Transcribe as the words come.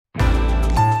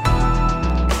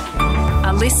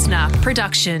listener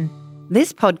production.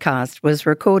 This podcast was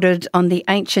recorded on the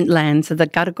ancient lands of the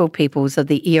Gadigal peoples of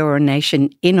the Eora Nation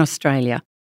in Australia.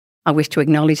 I wish to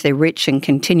acknowledge their rich and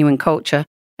continuing culture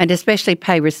and especially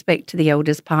pay respect to the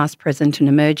elders past, present and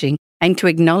emerging, and to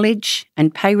acknowledge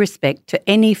and pay respect to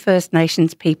any First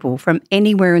Nations people from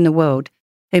anywhere in the world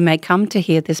who may come to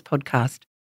hear this podcast.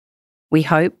 We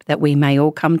hope that we may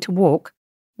all come to walk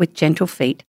with gentle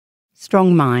feet,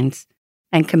 strong minds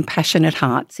and compassionate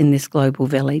hearts in this global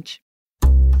village.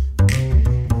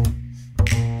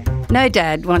 No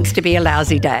dad wants to be a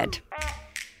lousy dad.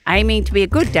 Aiming to be a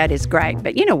good dad is great,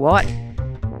 but you know what?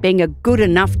 Being a good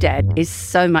enough dad is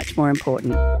so much more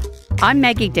important. I'm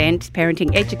Maggie Dent,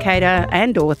 parenting educator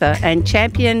and author and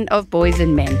champion of boys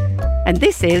and men. And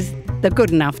this is The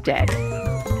Good Enough Dad,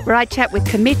 where I chat with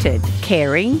committed,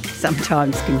 caring,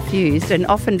 sometimes confused and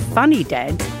often funny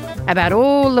dads about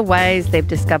all the ways they've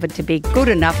discovered to be good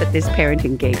enough at this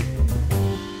parenting gig.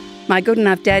 My good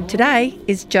enough dad today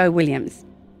is Joe Williams.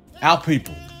 Our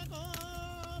people.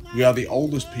 We are the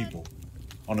oldest people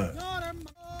on earth.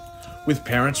 With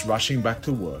parents rushing back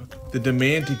to work, the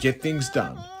demand to get things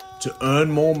done, to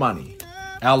earn more money,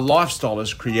 our lifestyle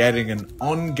is creating an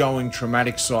ongoing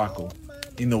traumatic cycle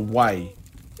in the way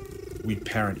we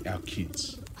parent our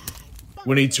kids.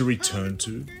 We need to return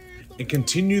to and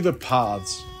continue the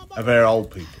paths of our old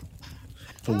people.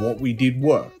 For what we did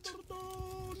worked.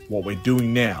 What we're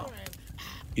doing now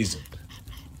isn't.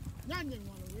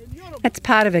 That's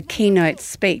part of a keynote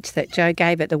speech that Joe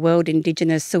gave at the World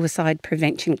Indigenous Suicide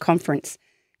Prevention Conference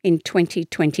in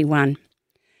 2021.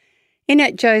 In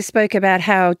it, Joe spoke about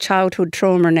how childhood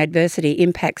trauma and adversity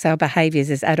impacts our behaviours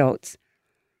as adults.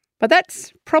 But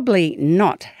that's probably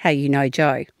not how you know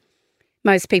Joe.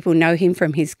 Most people know him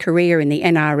from his career in the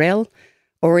NRL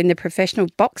or in the professional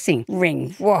boxing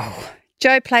ring. Whoa.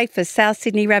 Joe played for South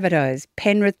Sydney Rabbitohs,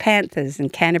 Penrith Panthers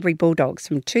and Canterbury Bulldogs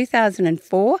from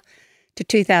 2004 to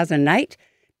 2008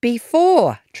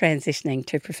 before transitioning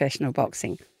to professional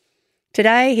boxing.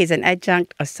 Today, he's an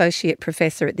adjunct associate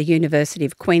professor at the University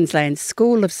of Queensland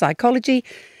School of Psychology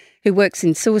who works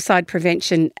in suicide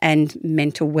prevention and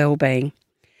mental wellbeing.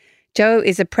 Joe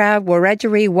is a proud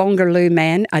Wiradjuri Wangaloo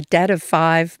man, a dad of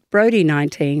 5, Brody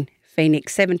 19,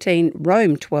 Phoenix 17,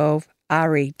 Rome 12,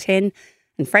 Ari 10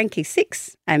 and Frankie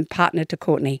 6 and partner to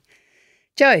Courtney.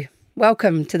 Joe,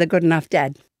 welcome to The Good Enough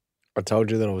Dad. I told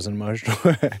you that I was an emotional.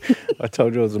 I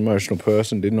told you I was an emotional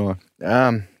person, didn't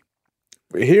I?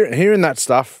 Hearing that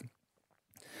stuff,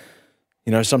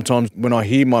 you know, sometimes when I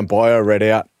hear my bio read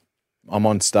out, I'm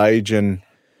on stage and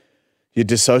you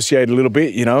dissociate a little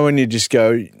bit, you know, and you just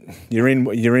go, you're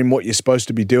in what you're supposed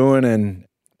to be doing,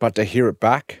 but to hear it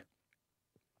back,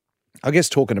 I guess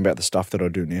talking about the stuff that I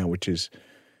do now, which is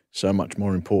so much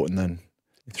more important than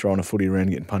throwing a footy around and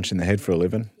getting punched in the head for a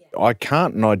living. Yeah. I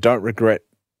can't and I don't regret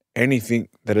anything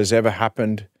that has ever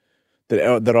happened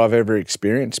that I've ever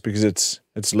experienced because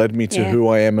it's led me to who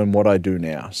I am and what I do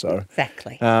now. So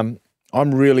exactly. I'm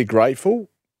really grateful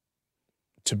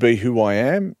to be who I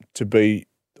am, to be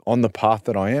on the path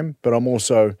that I am, but I'm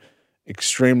also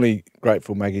extremely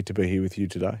grateful, Maggie, to be here with you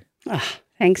today. Oh,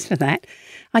 thanks for that.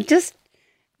 I just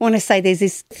want to say there's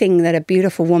this thing that a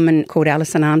beautiful woman called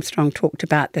Alison Armstrong talked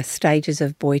about, the stages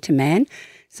of boy to man.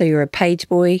 So you're a page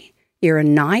boy, you're a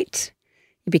knight,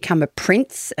 you become a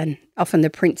prince, and often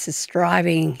the prince is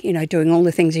striving, you know, doing all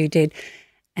the things you did,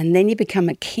 and then you become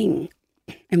a king.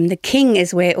 And the king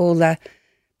is where all the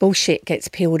bullshit gets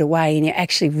peeled away and you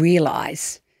actually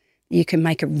realise you can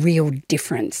make a real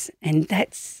difference. And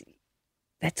that's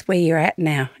where you're at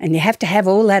now. And you have to have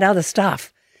all that other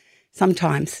stuff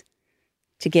sometimes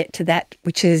to get to that,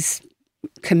 which is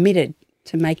committed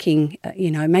to making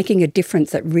a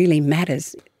difference that really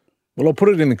matters. Well, I'll put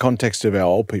it in the context of our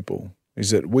old people,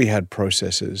 is that we had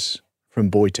processes from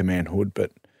boy to manhood,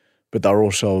 but they're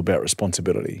also about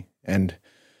responsibility. And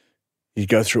you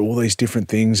go through all these different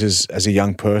things as a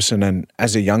young person, and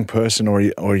as a young person or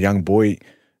a young boy,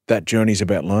 that journey's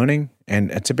about learning, and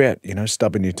it's about, you know,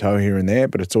 stubbing your toe here and there,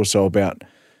 but it's also about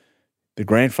the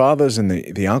grandfathers and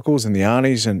the uncles and the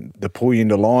aunties and the pull you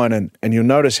into line. And you'll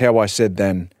notice how I said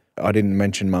then I didn't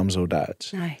mention mums or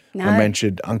dads. No. I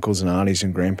mentioned uncles and aunties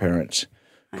and grandparents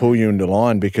pull you into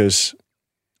line because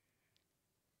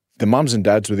the mums and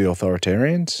dads were the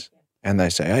authoritarians and they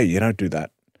say, hey, you don't do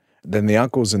that. Then the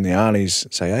uncles and the aunties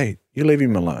say, hey, you leave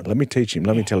him alone. Let me teach him.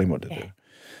 Let me tell him what to do.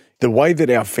 The way that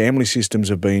our family systems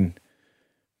have been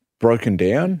broken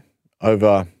down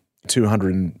over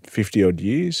 250 odd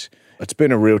years, it's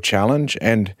been a real challenge,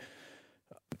 and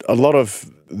a lot of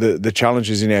the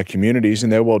challenges in our communities,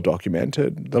 and they're well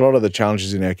documented, a lot of the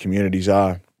challenges in our communities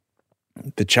are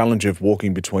the challenge of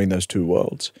walking between those two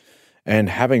worlds and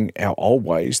having our old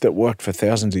ways that worked for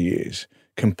thousands of years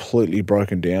completely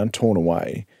broken down, torn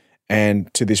away,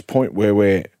 and to this point where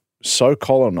we're so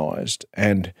colonized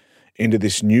and into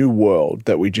this new world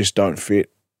that we just don't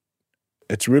fit.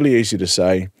 It's really easy to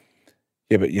say,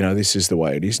 yeah, but this is the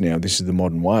way it is now. This is the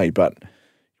modern way. But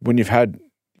when you've had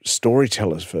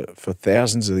storytellers for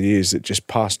thousands of years that just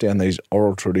pass down these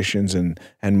oral traditions and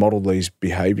model these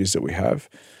behaviors that we have,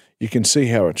 you can see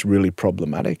how it's really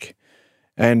problematic.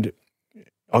 And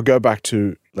I'll go back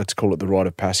to, let's call it the rite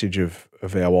of passage of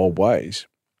our old ways.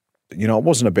 It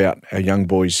wasn't about our young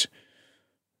boys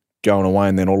going away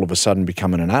and then all of a sudden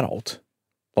becoming an adult,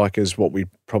 like as what we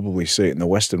probably see in the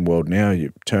Western world now.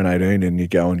 You turn 18 and you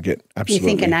go and get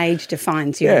absolutely... You think an age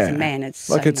defines you as a man.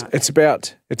 It's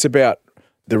about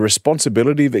the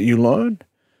responsibility that you learn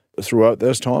throughout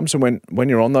those times. And when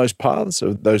you're on those paths,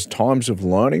 or those times of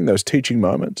learning, those teaching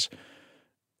moments,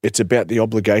 it's about the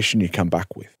obligation you come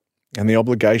back with. And the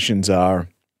obligations are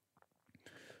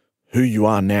who you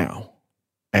are now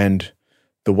and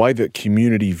the way that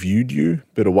community viewed you,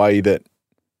 but a way that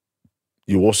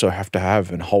you also have to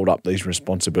have and hold up these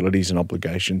responsibilities and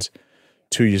obligations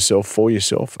to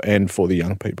yourself, and for the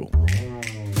young people.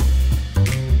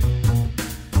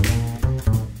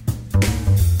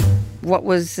 What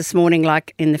was this morning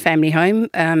like in the family home,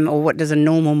 or what does a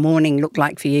normal morning look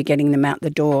like for you getting them out the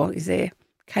door? Is there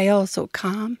chaos or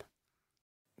calm?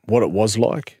 What it was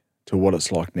like to what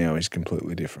it's like now is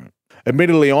completely different.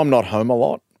 Admittedly, I'm not home a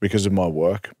lot because of my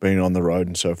work, being on the road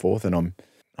and so forth, and I'm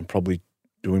probably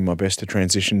doing my best to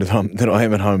transition to that I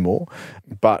am at home more.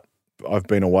 But I've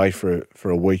been away for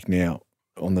a week now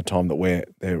on the time that we're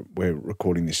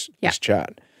recording this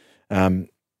chat. And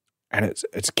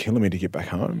it's killing me to get back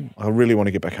home. I really want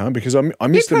to get back home because I miss the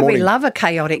morning. You probably love a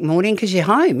chaotic morning because you're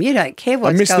home. You don't care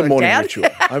what's going down. I miss the morning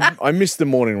ritual. I miss the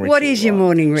morning ritual. What is your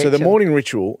morning ritual? So the morning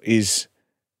ritual is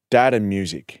dad and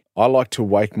music. I like to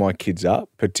wake my kids up,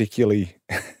 particularly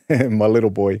my little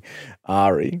boy,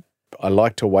 Ari. I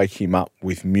like to wake him up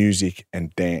with music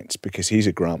and dance because he's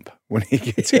a grump when he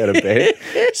gets out of bed.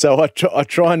 So I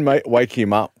try and wake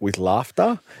him up with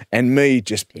laughter and me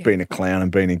just being a clown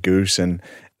and being a goose and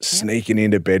sneaking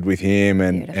into bed with him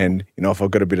and if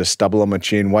I've got a bit of stubble on my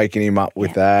chin, waking him up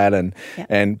with that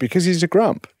and because he's a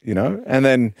grump, And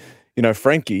then,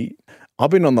 Frankie, I've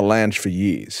been on the lounge for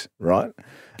years, right?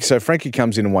 So Frankie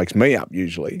comes in and wakes me up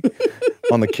usually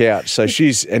on the couch. So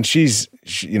she's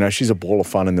a ball of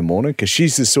fun in the morning because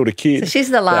she's the sort of kid. So she's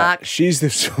the lark. She's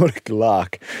the sort of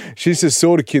lark. She's the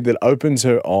sort of kid that opens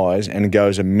her eyes and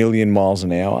goes a million miles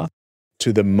an hour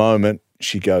to the moment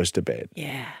she goes to bed.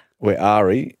 Yeah. Where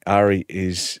Ari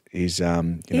is he's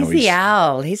the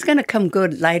owl. He's going to come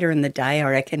good later in the day, I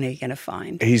reckon. You're going to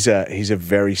find he's a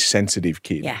very sensitive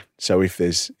kid. Yeah. So if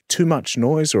there's too much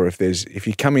noise, or if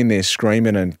you come in there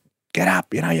screaming and get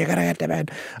up, you got to get to bed.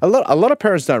 A lot of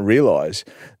parents don't realise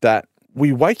that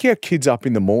we wake our kids up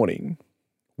in the morning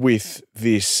with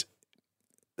this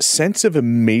sense of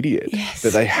immediate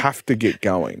that they have to get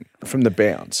going from the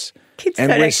bounce. Kids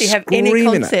don't actually have any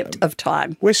concept of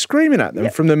time. We're screaming at them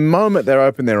from the moment they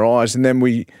open their eyes, and then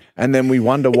we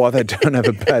wonder why they don't have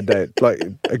a bad day, like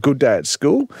a good day at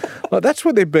school. Like that's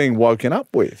what they're being woken up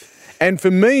with. And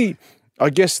for me, I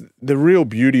guess the real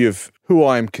beauty of who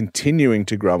I am continuing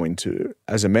to grow into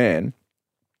as a man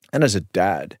and as a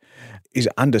dad is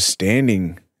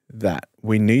understanding that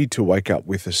we need to wake up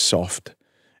with a soft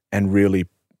and really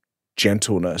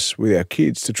gentleness with our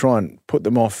kids to try and put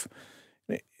them off.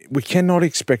 We cannot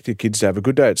expect our kids to have a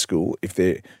good day at school if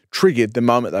they're triggered the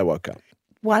moment they woke up.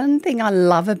 One thing I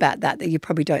love about that you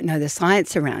probably don't know the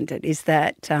science around it, is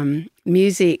that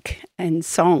music and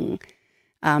song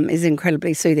is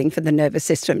incredibly soothing for the nervous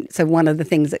system. So one of the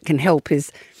things that can help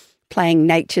is playing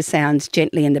nature sounds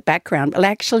gently in the background will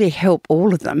actually help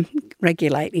all of them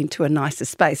regulate into a nicer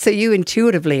space. So you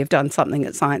intuitively have done something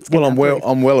that science can improve.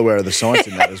 I'm well aware of the science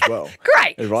in that as well.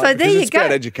 Great. Right? So there you go.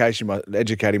 It's about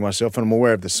educating myself, and I'm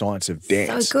aware of the science of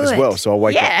dance as well. So I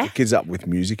wake up the kids up with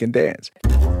music and dance.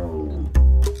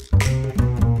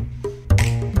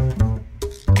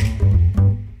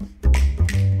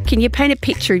 Can you paint a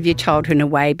picture of your childhood in a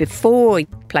way before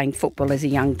playing football as a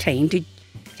young teen? Did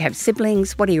you have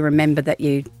siblings? What do you remember that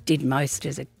you did most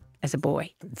as a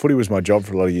boy? Footy was my job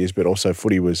for a lot of years, but also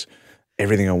footy was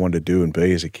everything I wanted to do and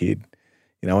be as a kid.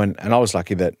 And I was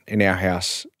lucky that in our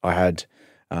house I had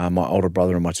my older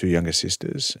brother and my two younger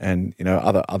sisters, and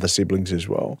other siblings as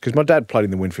well. Because my dad played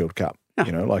in the Winfield Cup.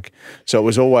 So it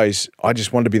was always I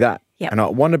just wanted to be that, and I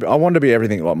wanted to be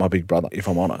everything like my big brother, if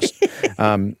I'm honest.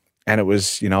 And it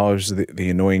was, I was the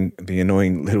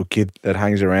annoying little kid that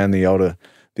hangs around the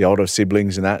older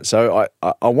siblings and that. So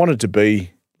I wanted to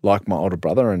be like my older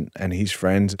brother and his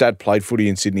friends. Dad played footy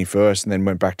in Sydney first and then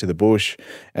went back to the bush.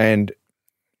 And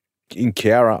in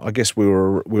Cowra, I guess we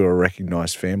were a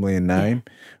recognised family and name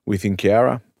within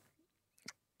Cowra.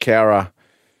 Cowra,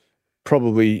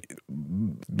 probably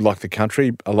like the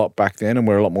country a lot back then, and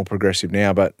we're a lot more progressive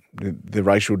now, but the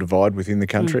racial divide within the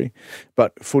country.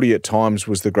 But footy at times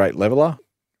was the great leveller,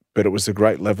 but it was the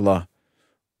great leveller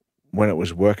when it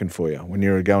was working for you. When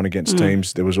you were going against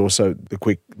teams, there was also the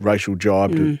quick racial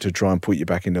jibe to try and put you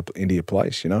back into your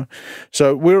place,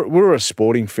 So we're a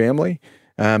sporting family,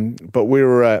 but we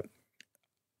were a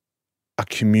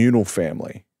communal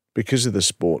family because of the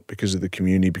sport, because of the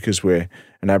community, because we're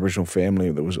an Aboriginal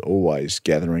family. There was always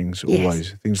gatherings,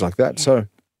 always things like that. Yeah. So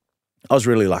I was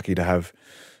really lucky to have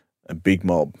a big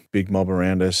mob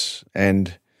around us.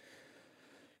 And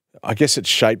I guess it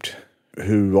shaped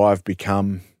who I've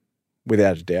become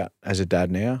without a doubt as a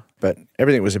dad now. But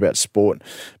everything was about sport.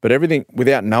 But everything,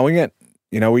 without knowing it,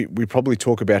 we probably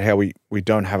talk about how we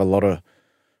didn't have a lot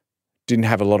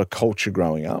of culture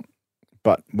growing up.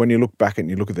 But when you look back and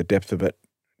you look at the depth of it,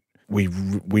 we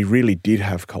really did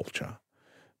have culture,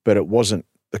 but it wasn't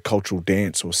the cultural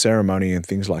dance or ceremony and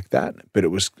things like that, but it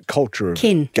was culture of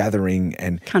gathering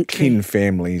and kin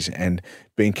families and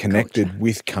being connected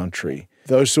with country,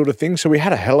 those sort of things. So we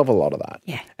had a hell of a lot of that.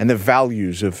 Yeah. And the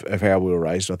values of how we were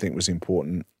raised, I think, was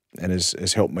important and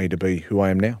has helped me to be who I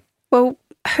am now. Well,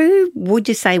 who would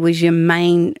you say was your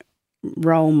main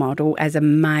role model as a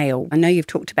male? I know you've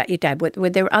talked about your dad. Were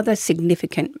there other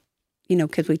significant,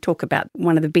 because we talk about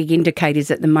one of the big indicators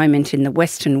at the moment in the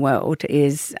Western world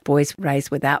is boys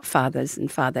raised without fathers and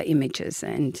father images,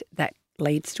 and that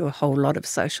leads to a whole lot of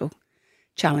social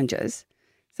challenges.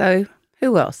 So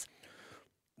who else?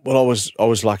 Well, I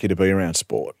was lucky to be around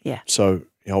sport. Yeah. So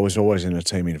I was always in a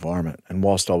team environment, and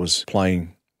whilst I was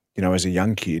playing, as a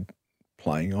young kid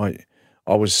playing, I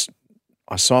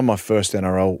signed my first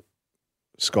NRL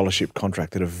scholarship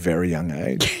contract at a very young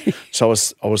age. So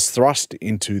I was thrust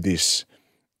into this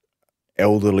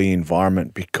elderly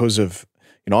environment because of,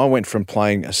 I went from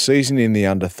playing a season in the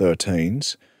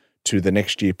under-13s to the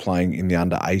next year playing in the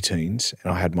under-18s,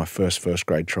 and I had my first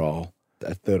grade trial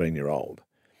at 13-year-old.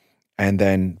 And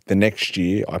then the next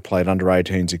year I played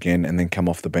under-18s again and then come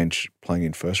off the bench playing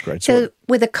in first grade. So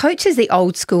were the coaches the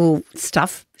old school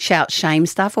stuff, shout, shame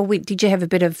stuff, or did you have a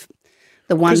bit of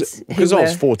the ones because I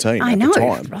was 14 at the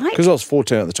time. Right? Because I was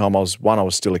 14 at the time, I was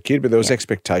still a kid, but there was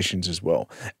expectations as well.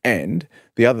 And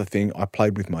the other thing, I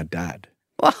played with my dad.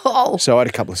 Whoa. So I had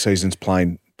a couple of seasons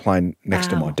playing next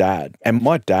to my dad. And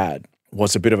my dad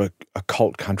was a bit of a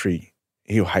cult country,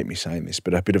 he'll hate me saying this,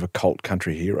 but a bit of a cult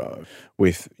country hero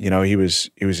with, he was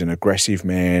an aggressive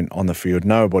man on the field.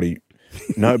 Nobody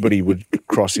would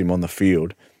cross him on the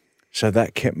field. So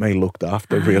that kept me looked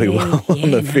after really well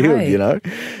on the field,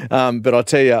 But I'll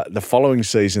tell you, the following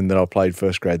season that I played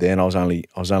first grade there, and I was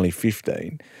only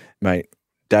 15, mate,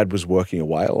 Dad was working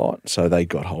away a lot, so they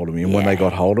got hold of me. And when they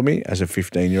got hold of me as a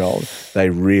 15-year-old, they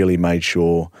really made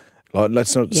sure,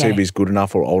 let's not see if he's good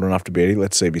enough or old enough to be Eddie,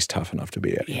 let's see if he's tough enough to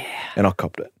be Eddie. Yeah. And I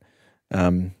copped it.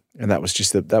 And that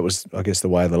was I guess, the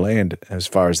way of the land as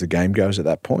far as the game goes at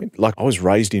that point. Like, I was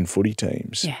raised in footy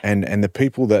teams, and the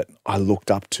people that I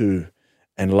looked up to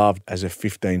and loved as a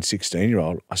 15,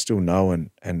 16-year-old, I still know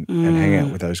and hang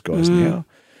out with those guys now.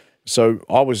 So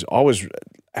I was,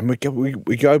 and we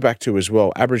go back to as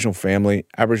well, Aboriginal family,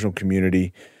 Aboriginal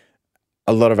community,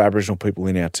 a lot of Aboriginal people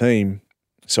in our team.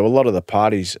 So a lot of the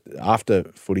parties after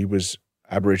footy was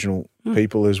Aboriginal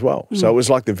people as well. So it was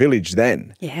like the village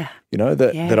then,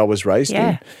 that I was raised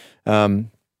in.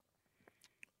 And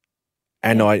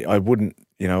I wouldn't,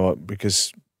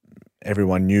 because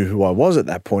everyone knew who I was at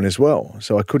that point as well.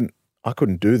 So I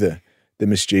couldn't do the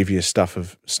mischievous stuff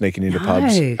of sneaking into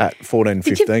pubs at 14,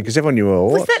 15 because everyone knew who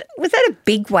I was. Was that a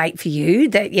big weight for you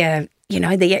that,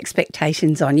 the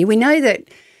expectations on you? We know that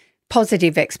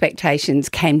positive expectations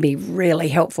can be really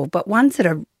helpful, but ones that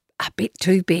are a bit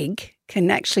too big can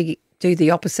actually do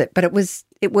the opposite. But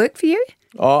it worked for you?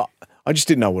 Oh, I just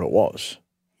didn't know what it was.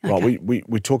 Okay. Right?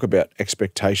 We talk about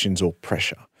expectations or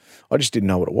pressure. I just didn't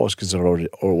know what it was because I'd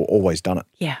always done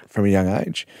it from a young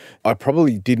age. I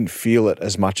probably didn't feel it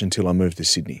as much until I moved to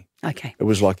Sydney. Okay. It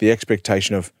was like the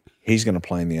expectation of he's going to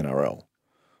play in the NRL.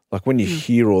 Like when you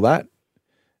hear all that,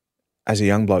 as a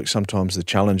young bloke, sometimes the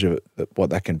challenge of it,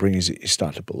 what that can bring is that you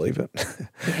start to believe it.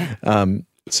 Yeah.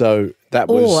 So that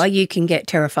was... Or you can get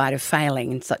terrified of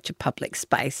failing in such a public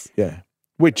space. Yeah.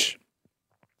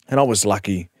 And I was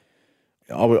lucky.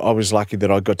 I was lucky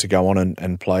that I got to go on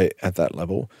and play at that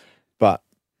level.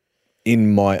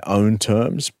 in my own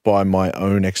terms, by my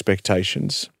own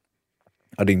expectations,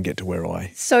 I didn't get to where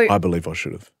I believe I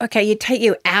should have. Okay, you take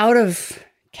you out of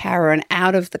Cowra and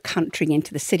out of the country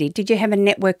into the city. Did you have a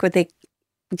network with did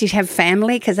you have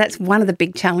family? Because that's one of the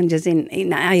big challenges in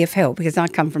AFL, because I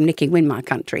come from Nicky Winmar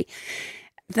country.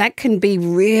 That can be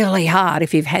really hard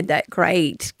if you've had that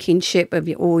great kinship of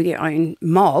your own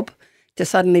mob to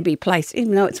suddenly be placed,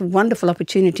 even though it's a wonderful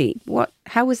opportunity.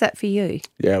 How was that for you?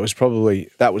 Yeah,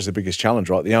 that was the biggest challenge,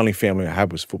 right? The only family I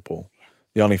had was football.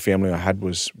 The only family I had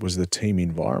was the team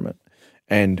environment.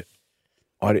 And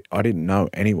I didn't know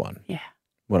anyone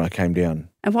when I came down.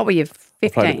 And what were you,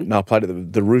 15? I played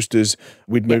at the Roosters.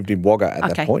 We'd moved in Wagga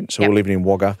at that point. So we were living in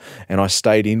Wagga. And I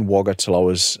stayed in Wagga till I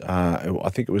was, I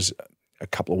think it was a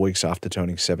couple of weeks after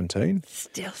turning 17.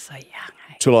 Still so young,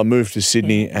 eh? Till I moved to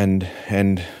Sydney, and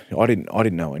I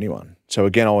didn't know anyone. So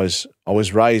again, I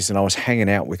was raised and I was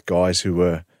hanging out with guys who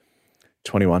were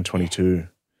 21, 22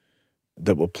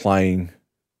 that were playing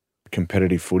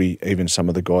competitive footy. Even some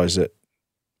of the guys that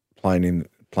playing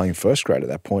first grade at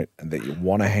that point, and that you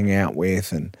want to hang out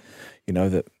with, and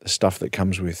the stuff that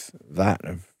comes with that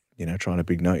of trying to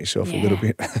big note yourself a little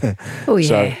bit. Oh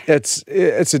yeah. So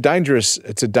it's a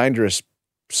dangerous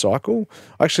cycle.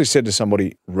 I actually said to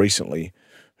somebody recently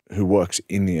who works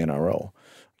in the NRL,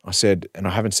 I said, and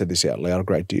I haven't said this out loud a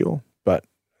great deal, but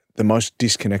the most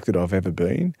disconnected I've ever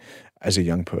been as a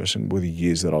young person were the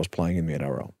years that I was playing in the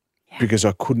NRL, because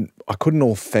I couldn't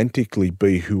authentically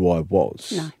be who I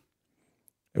was. No.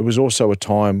 It was also a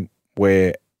time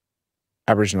where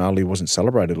Aboriginality wasn't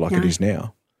celebrated like it is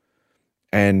now.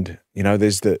 And,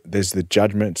 there's the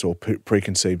judgments or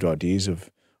preconceived ideas of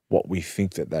what we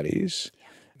think that is.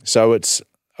 So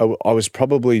I was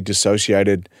probably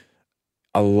dissociated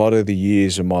a lot of the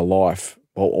years of my life,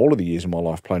 well, all of the years of my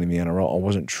life playing in the NRL. I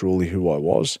wasn't truly who I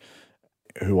was,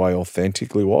 who I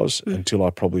authentically was, until I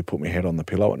probably put my head on the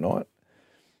pillow at night.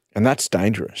 And that's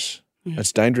dangerous.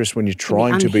 It's dangerous when you're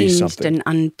trying to be something. And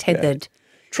untethered.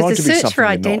 Trying the to be search something for you're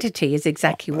identity is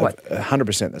exactly what.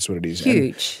 100%, that's what it is.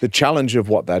 Huge. And the challenge of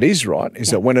what that is, right, is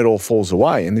that when it all falls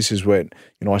away, and this is where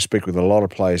I speak with a lot of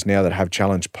players now that have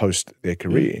challenge post their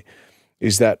career,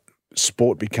 is that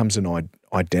sport becomes an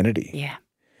identity. Yeah.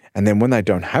 And then when they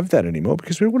don't have that anymore,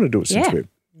 because we want to do it since we're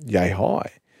yay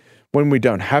high, when we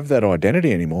don't have that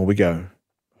identity anymore, we go,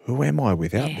 who am I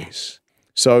without this?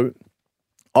 So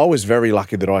I was very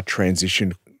lucky that I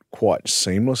transitioned quite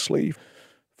seamlessly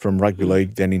from rugby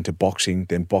league, then into boxing,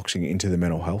 then boxing into the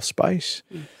mental health space.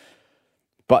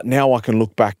 But now I can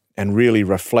look back and really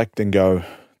reflect and go,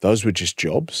 those were just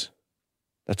jobs.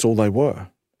 That's all they were.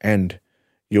 And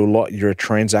you're a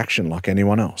transaction like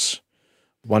anyone else.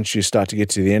 Once you start to get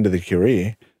to the end of the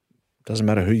career, it doesn't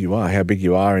matter who you are, how big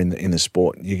you are in the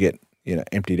sport, you get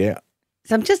emptied out.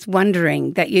 So I'm just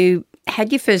wondering that you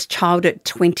had your first child at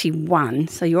 21,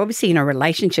 so you're obviously in a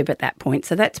relationship at that point.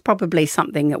 So that's probably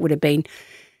something that would have been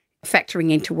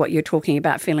factoring into what you're talking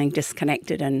about, feeling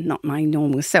disconnected and not my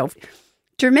normal self.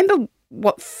 Do you remember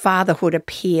what fatherhood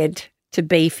appeared to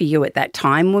be for you at that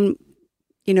time when,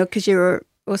 because you're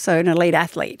also an elite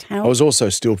athlete? I was also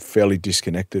still fairly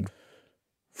disconnected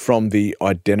from the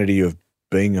identity of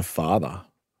being a father,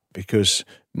 because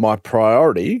my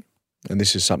priority, and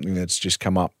this is something that's just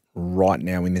come up right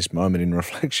now in this moment in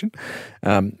reflection,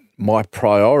 my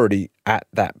priority at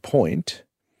that point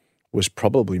was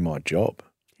probably my job.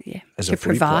 Yeah, as to a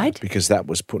footy provide, player, because that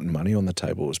was putting money on the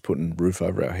table, it was putting roof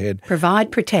over our head.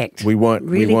 Provide, protect. We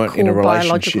weren't in a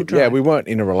relationship. Yeah, we weren't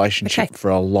in a relationship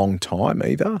for a long time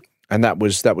either, and that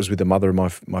was with the mother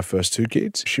of my first two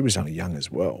kids. She was only young as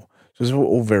well, so it was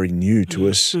all very new to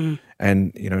us.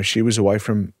 And she was away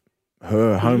from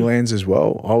her homelands as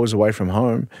well. I was away from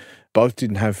home. Both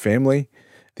didn't have family.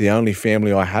 The only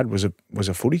family I had was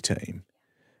a footy team,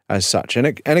 as such, and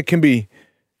it can be.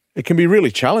 It can be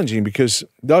really challenging, because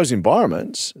those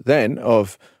environments then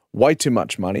of way too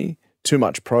much money, too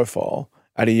much profile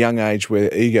at a young age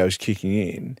where ego's kicking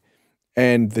in,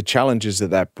 and the challenges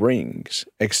that brings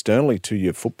externally to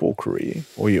your football career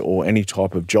or any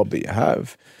type of job that you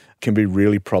have can be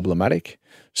really problematic.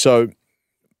 So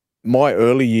my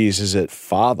early years as a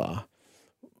father,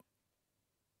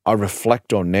 I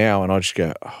reflect on now and I just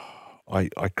go, I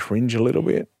cringe a little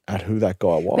bit at who that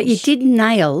guy was. But you did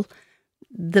nail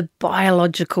the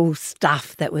biological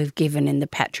stuff that we've given in the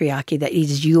patriarchy, that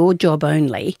is your job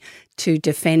only to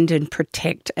defend and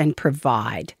protect and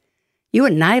provide. You were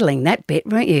nailing that bit,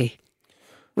 weren't you?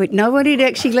 Nobody'd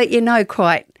actually let you know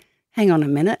quite, hang on a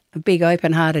minute, a big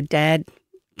open-hearted dad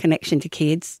connection to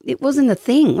kids. It wasn't a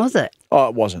thing, was it? Oh,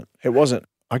 it wasn't. It wasn't.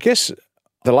 I guess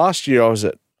the last year I was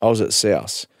at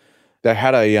South, they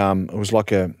had it was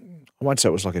like a I won't say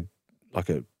it was like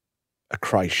a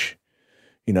creche,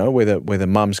 you know, where the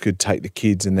mums could take the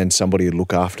kids and then somebody would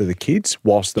look after the kids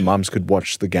whilst the mums could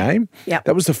watch the game. Yep.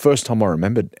 That was the first time I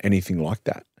remembered anything like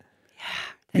that.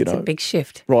 Yeah, that's a big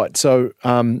shift. Right. So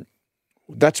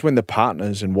that's when the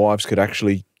partners and wives could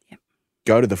actually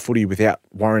go to the footy without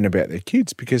worrying about their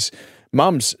kids, because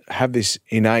mums have this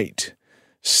innate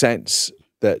sense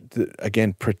that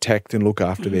again, protect and look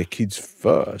after their kids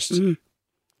first,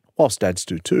 whilst dads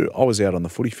do too. I was out on the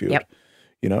footy field,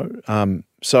 you know.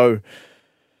 So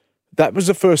that was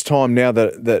the first time now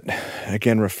that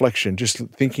again, reflection, just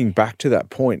thinking back to that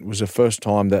point, was the first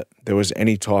time that there was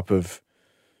any type of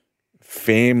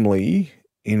family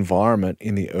environment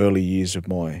in the early years of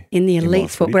in the elite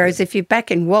foot. Whereas if you're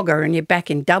back in Wagga and you're back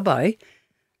in Dubbo,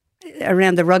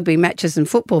 around the rugby matches and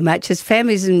football matches,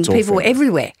 families and people were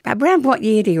everywhere. Around what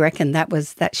year do you reckon that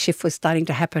shift was starting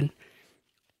to happen?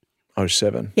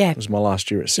 07. Yeah. It was my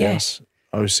last year at South.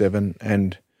 07.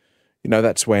 And, you know,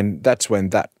 that's when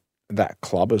that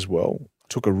club as well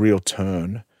took a real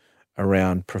turn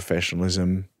around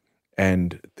professionalism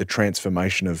and the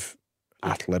transformation of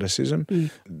athleticism.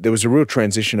 There was a real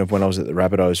transition of when I was at the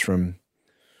Rabbitohs from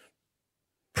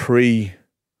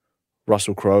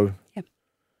pre-Russell Crowe,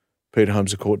 Peter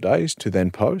Holmes Court days to then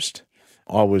post.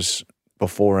 I was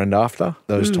before and after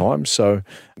those times. So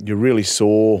you really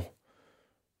saw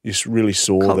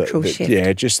cultural shift.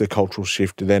 Yeah, just the cultural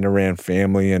shift then around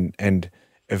family and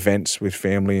events with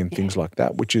family and things like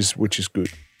that, which is good.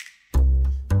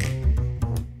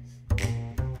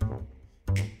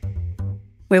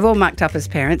 We've all mucked up as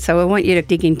parents, so I want you to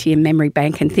dig into your memory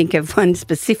bank and think of one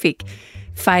specific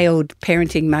failed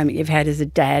parenting moment you've had as a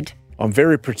dad. I'm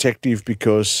very protective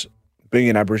because being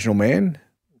an Aboriginal man,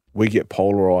 we get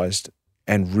polarised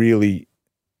and really,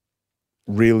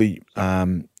 really,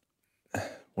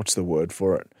 what's the word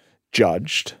for it?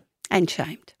 Judged. And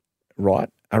shamed. Right,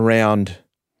 around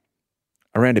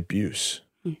abuse.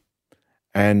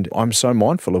 And I'm so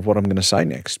mindful of what I'm going to say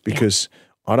next because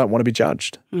I don't want to be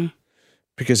judged.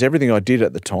 Because everything I did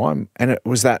at the time, and it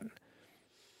was that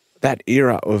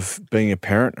era of being a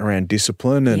parent around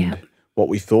discipline and what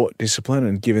we thought discipline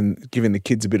and giving the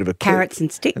kids a bit of a carrots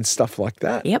and sticks and stuff like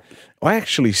that. Yep. I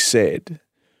actually said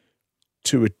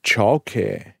to a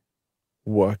childcare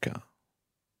worker,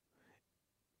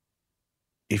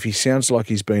 if he sounds like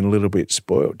he's been a little bit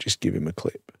spoiled, just give him a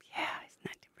clip. Yeah, isn't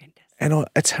that horrendous? And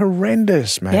it's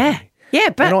horrendous, man. Yeah,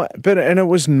 but and it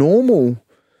was normal.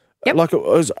 Yep. Like it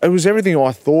was everything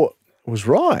I thought was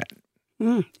right.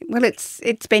 Well,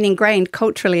 it's been ingrained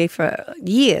culturally for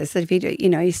years that if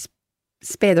you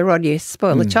spare the rod, you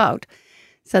spoil the child.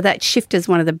 So that shift is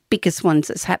one of the biggest ones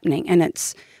that's happening, and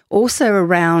it's also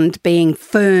around being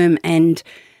firm. And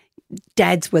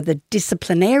dads were the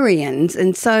disciplinarians,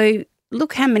 and so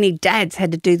look how many dads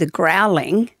had to do the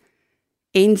growling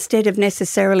instead of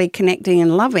necessarily connecting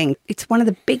and loving. It's one of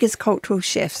the biggest cultural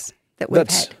shifts that we've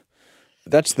had.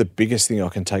 That's the biggest thing I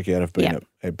can take out of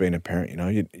being a parent. You know,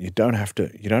 you don't have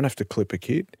to clip a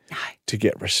kid to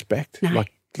get respect. No.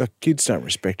 Like kids don't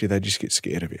respect you; they just get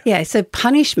scared of you. Yeah. So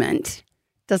punishment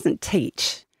doesn't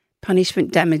teach.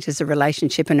 Punishment damages a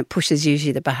relationship, and it pushes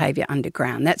usually the behaviour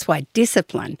underground. That's why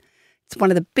discipline. It's one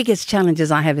of the biggest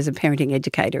challenges I have as a parenting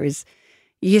educator. Is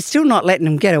you're still not letting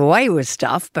them get away with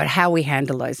stuff, but how we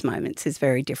handle those moments is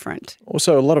very different.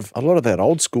 Also, a lot of that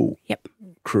old school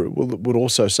crew would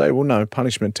also say, well, no,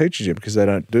 punishment teaches you because they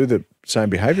don't do the same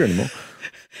behaviour anymore.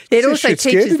 It also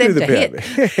teaches them to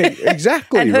hit.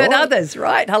 Exactly. And hurt others,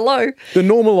 right? Hello. The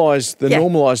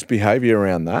normalised behaviour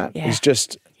around that is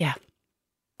just,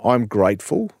 I'm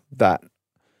grateful that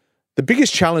the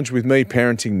biggest challenge with me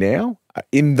parenting now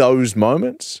in those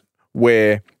moments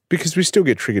where, because we still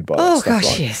get triggered by that stuff. Oh, gosh,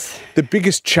 right? yes. The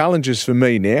biggest challenges for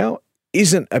me now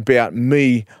isn't about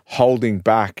me holding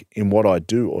back in what I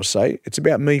do or say. It's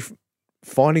about me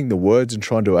finding the words and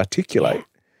trying to articulate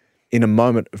in a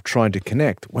moment of trying to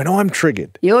connect when I'm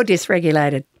triggered. You're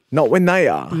dysregulated. Not when they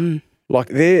are. Like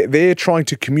they're trying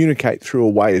to communicate through a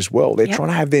way as well. They're trying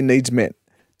to have their needs met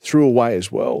through a way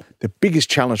as well. The biggest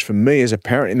challenge for me as a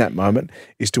parent in that moment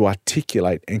is to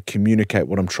articulate and communicate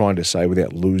what I'm trying to say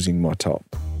without losing my top.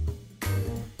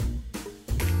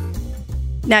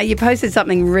 Now, you posted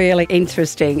something really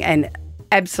interesting and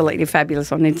absolutely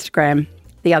fabulous on Instagram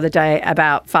the other day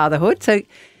about fatherhood. So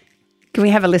can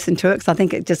we have a listen to it? Because I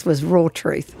think it just was raw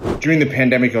truth. During the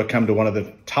pandemic, I come to one of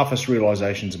the toughest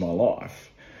realisations of my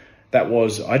life. That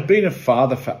was I'd been a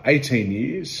father for 18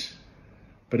 years,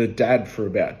 but a dad for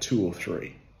about 2 or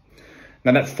 3.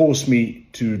 Now, that forced me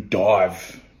to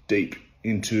dive deep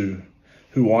into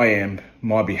who I am,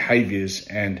 my behaviours,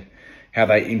 and how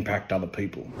they impact other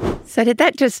people. So did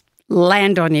that just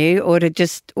land on you, or did it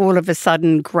just all of a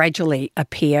sudden gradually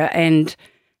appear, and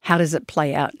how does it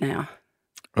play out now?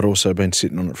 I'd also been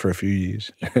sitting on it for a few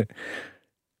years.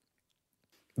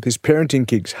 This parenting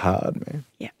gig's hard, man.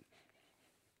 Yeah.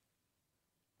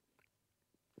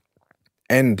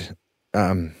 And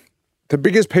the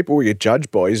biggest people we get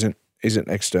judged by isn't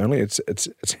externally. It's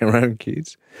our own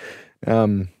kids.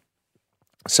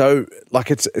 So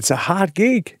like it's a hard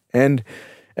gig, and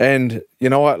you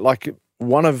know what? Like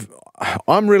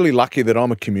I'm really lucky that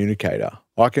I'm a communicator.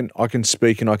 I can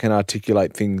speak and I can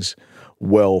articulate things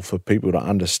well for people to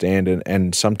understand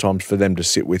and sometimes for them to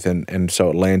sit with and so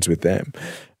it lands with them.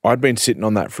 I'd been sitting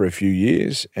on that for a few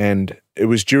years, and it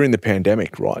was during the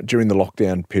pandemic, right? During the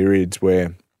lockdown periods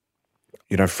where,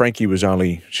 you know, Frankie was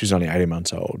only 18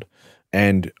 months old,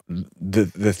 and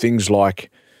the things like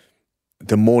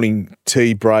the morning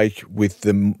tea break with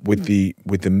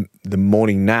the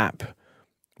morning nap,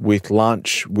 with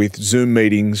lunch, with Zoom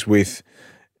meetings,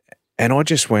 and I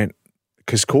just went,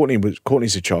 because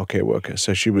Courtney's a childcare worker,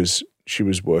 so she was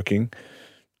working,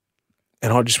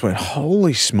 and I just went,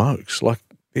 holy smokes, like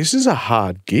this is a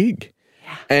hard gig.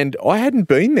 Yeah. And I hadn't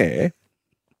been there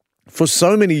for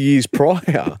so many years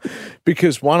prior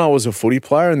because one, I was a footy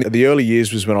player, and the early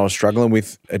years was when I was struggling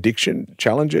with addiction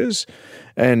challenges.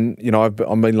 And, you know, I've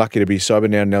been lucky to be sober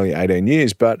now nearly 18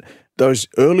 years, but those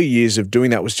early years of doing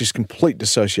that was just complete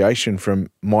dissociation from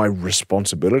my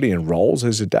responsibility and roles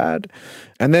as a dad.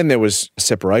 And then there was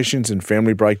separations and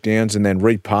family breakdowns, and then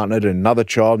repartnered another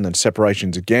child, and then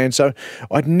separations again. So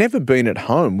I'd never been at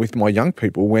home with my young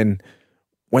people when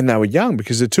they were young,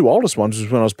 because the two oldest ones was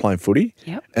when I was playing footy.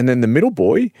 Yep. And then the middle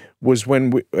boy was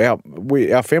when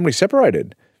our family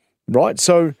separated, right?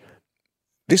 So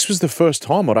this was the first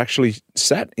time I'd actually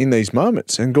sat in these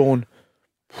moments and gone,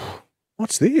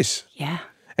 what's this? Yeah.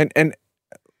 And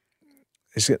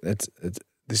this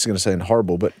is going to sound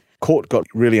horrible, but Court got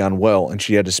really unwell and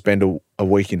she had to spend a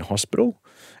week in hospital.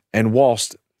 And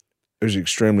whilst it was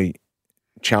extremely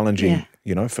challenging,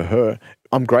 you know, for her,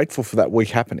 I'm grateful for that week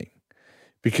happening,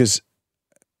 because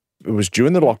it was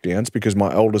during the lockdowns, because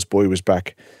my eldest boy was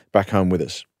back home with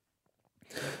us.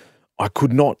 I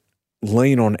could not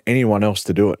lean on anyone else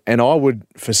to do it. And I would,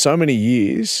 for so many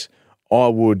years, I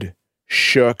would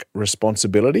shirk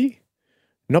responsibility,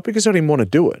 not because I didn't want to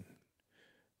do it,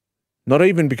 not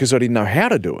even because I didn't know how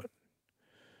to do it,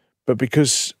 but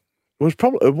because it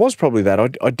was probably that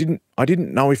I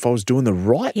didn't know if I was doing the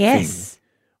right thing.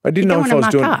 I didn't know if I was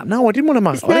doing. No, I didn't want to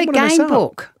muck up. There's no game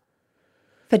book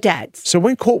for dads. So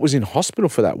when Court was in hospital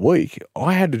for that week,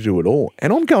 I had to do it all,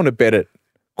 and I'm going to bed at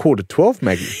 11:45,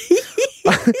 Maggie.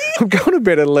 I'm going to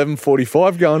bed at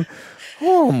 11:45, going,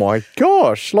 oh my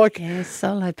gosh, like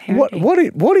solo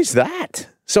parenting. What is that?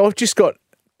 So I've just got,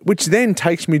 which then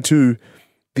takes me to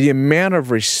the amount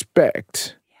of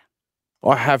respect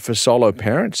I have for solo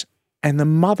parents and the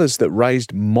mothers that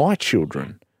raised my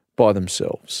children by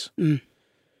themselves. Mm.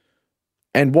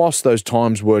 And whilst those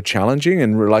times were challenging,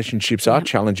 and relationships are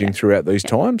challenging throughout these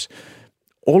times,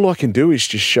 all I can do is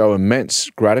just show immense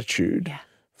gratitude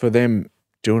for them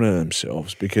doing it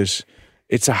themselves, because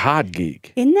it's a hard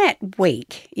gig. In that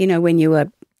week, you know, when you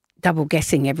were double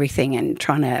guessing everything and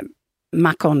trying to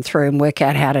muck on through and work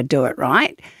out how to do it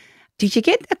right, did you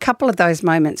get a couple of those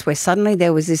moments where suddenly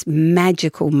there was this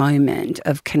magical moment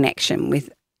of connection with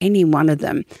any one of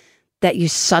them, that you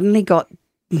suddenly got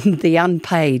the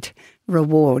unpaid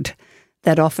reward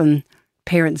that often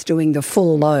parents doing the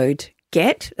full load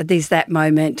get? There's that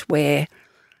moment where,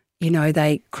 you know,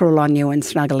 they crawl on you and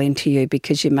snuggle into you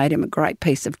because you made them a great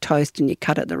piece of toast and you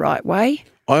cut it the right way.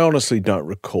 I honestly don't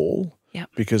recall,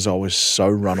 because I was so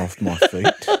run off my feet.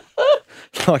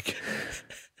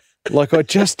 Like I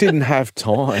just didn't have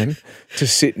time to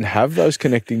sit and have those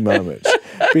connecting moments,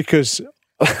 because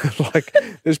like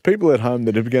there's people at home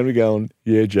that are going to be going,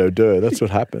 yeah, Joe, duh, that's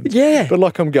what happened. Yeah. But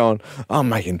like I'm going, I'm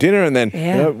making dinner, and then you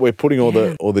know, we're putting all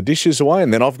the dishes away,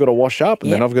 and then I've got to wash up,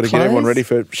 and then I've got to get everyone ready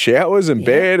for showers and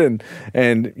bed,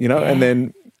 and you know, and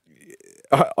then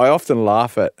I often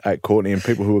laugh at Courtney, and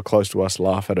people who are close to us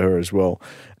laugh at her as well.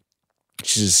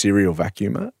 She's a serial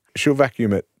vacuumer. She'll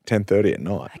vacuum at 10:30 at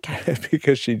night,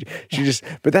 because she just,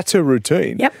 but that's her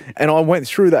routine. Yep. And I went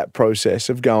through that process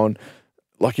of going,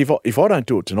 like, if I don't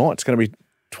do it tonight, it's going to be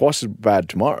twice as bad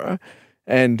tomorrow.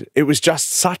 And it was just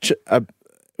such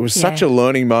a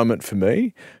learning moment for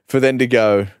me, for then to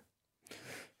go,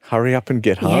 hurry up and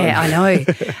get home. Yeah, I know.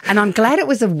 And I'm glad it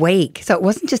was a week. So it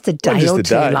wasn't just a day or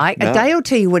two. A day or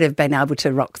two you would have been able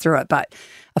to rock through it, but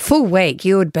a full week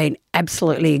you would have been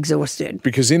absolutely exhausted.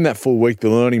 Because in that full week, the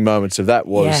learning moments of that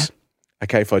was,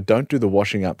 okay, if I don't do the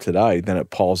washing up today, then it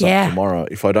piles up tomorrow.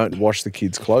 If I don't wash the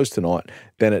kids' clothes tonight,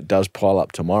 then it does pile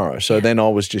up tomorrow. So then I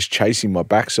was just chasing my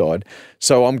backside.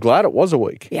 So I'm glad it was a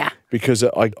week. Yeah. Because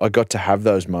I got to have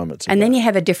those moments. And then you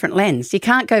have a different lens. You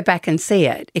can't go back and see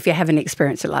it if you haven't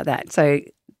experienced it like that. So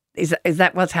is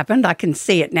that what's happened? I can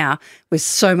see it now with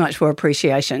so much more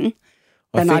appreciation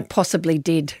than I possibly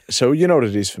did. So you know what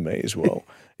it is for me as well,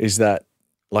 is that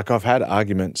like I've had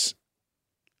arguments,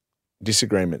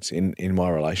 disagreements in my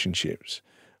relationships,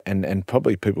 and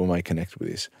probably people may connect with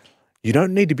this. You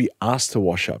don't need to be asked to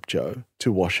wash up, Joe,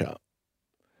 to wash up.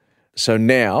 So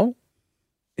now,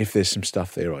 if there's some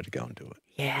stuff there, I'd go and do it.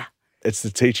 Yeah. It's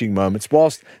the teaching moments.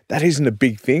 Whilst that isn't a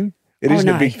big thing, it isn't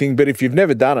a big thing, but if you've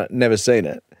never done it, never seen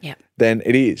it, then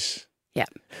it is. Yeah.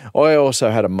 I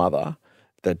also had a mother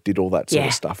that did all that sort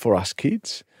of stuff for us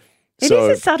kids. It is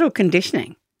a subtle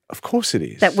conditioning. Of course it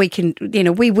is. That we can,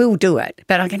 we will do it.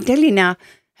 But I can tell you now,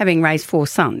 having raised 4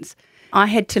 sons, I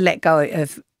had to let go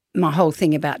of my whole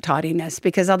thing about tidiness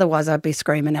because otherwise I'd be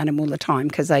screaming at them all the time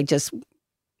because they just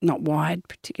not wired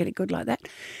particularly good like that.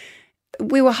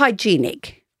 We were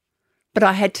hygienic, but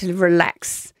I had to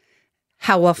relax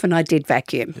how often I did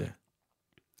vacuum,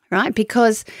 right?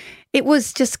 Because it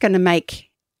was just going to make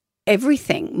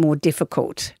everything more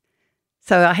difficult.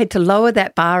 So I had to lower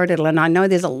that bar a little, and I know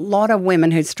there's a lot of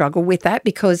women who struggle with that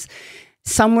because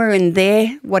somewhere in there,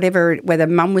 whether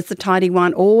mum was the tidy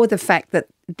one or the fact that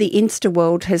the Insta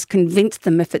world has convinced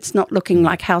them if it's not looking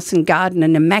like house and garden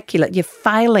and immaculate, you're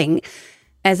failing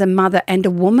as a mother and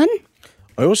a woman.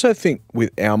 I also think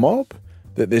with our mob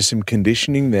that there's some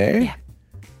conditioning there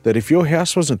that if your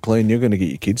house wasn't clean, you're going to get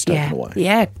your kids taken away.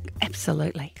 Yeah,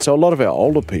 absolutely. So a lot of our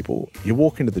older people, you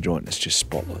walk into the joint and it's just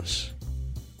spotless.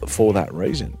 For that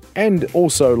reason. And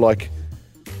also like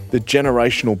the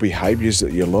generational behaviours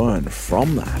that you learn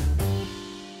from that.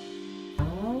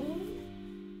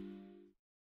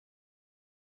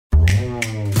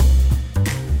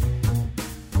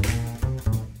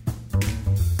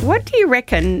 What do you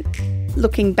reckon,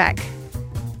 looking back,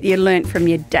 you learnt from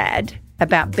your dad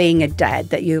about being a dad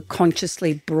that you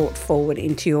consciously brought forward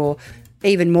into your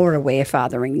even more aware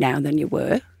fathering now than you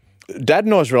were? Dad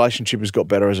and I's relationship has got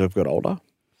better as I've got older.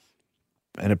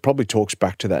 And it probably talks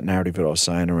back to that narrative that I was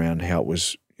saying around how it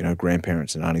was,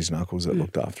 grandparents and aunties and uncles that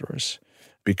looked after us,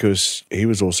 because he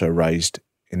was also raised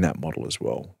in that model as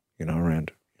well,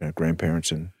 around,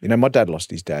 grandparents. And, my dad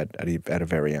lost his dad at a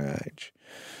very young age.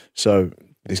 So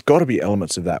there's got to be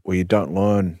elements of that where you don't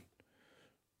learn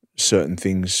certain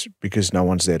things because no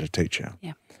one's there to teach you.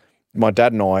 Yeah. My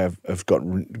dad and I have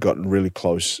gotten really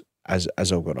close as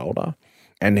I've got older,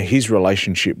 and his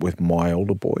relationship with my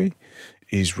older boy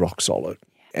is rock solid.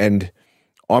 And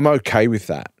I'm okay with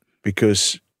that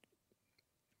because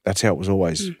that's how it was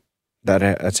always,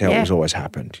 that's how it was always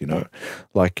happened,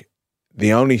 Like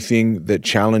the only thing that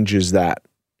challenges that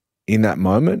in that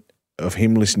moment of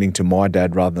him listening to my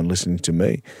dad rather than listening to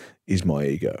me is my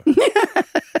ego.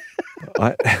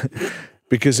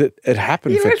 Because it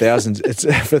happened for thousands. It's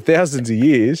for thousands of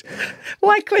years.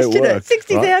 Why question it?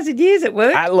 60,000 years it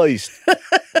worked. At least.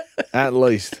 At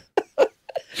least.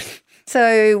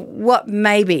 So what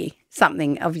may be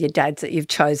something of your dad's that you've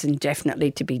chosen definitely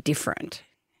to be different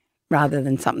rather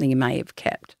than something you may have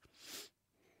kept?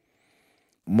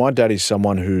 My dad is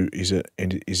someone who is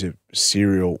a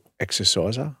serial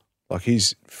exerciser. Like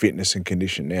his fitness and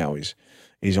condition now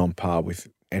is on par with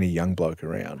any young bloke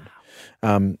around.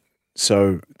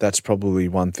 So that's probably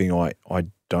one thing I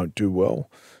don't do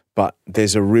well. But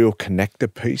there's a real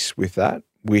connector piece with that,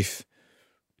 with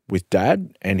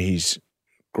Dad and his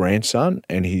grandson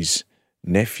and his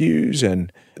nephews,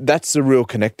 and that's the real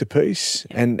connector piece.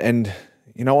 And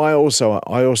I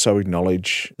also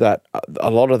acknowledge that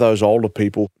a lot of those older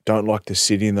people don't like to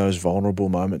sit in those vulnerable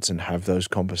moments and have those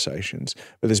conversations.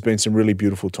 But there's been some really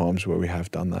beautiful times where we have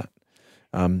done that.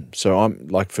 So I'm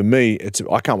like, for me,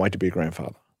 I can't wait to be a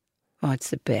grandfather. Oh, it's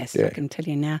the best, I can tell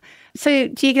you now. So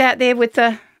do you get out there with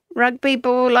the rugby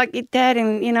ball like your dad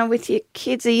and, with your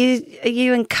kids? Are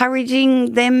you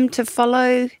encouraging them to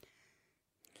follow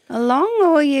along,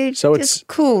 or are you just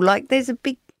cool? Like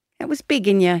it was big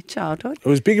in your childhood? It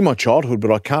was big in my childhood,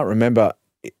 but I can't remember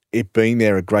it being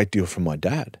there a great deal from my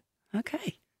dad.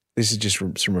 Okay. This is just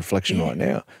some reflection right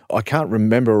now. I can't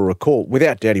remember or recall.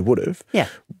 Without Dad, he would have. Yeah.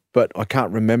 But I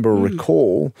can't remember or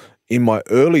recall in my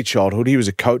early childhood. He was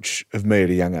a coach of me at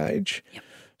a young age. Yep.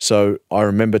 So I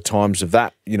remember times of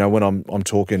that, when I'm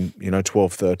talking,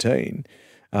 12, 13,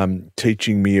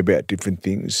 teaching me about different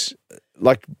things.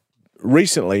 Like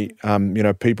recently,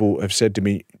 people have said to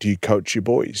me, do you coach your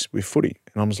boys with footy?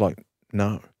 And I was like,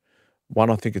 no. one,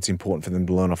 I think it's important for them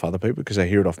to learn off other people because they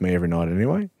hear it off me every night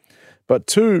anyway. But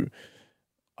two,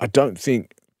 I don't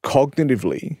think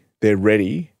cognitively they're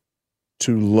ready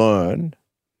to learn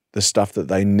the stuff that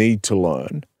they need to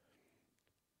learn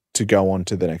to go on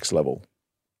to the next level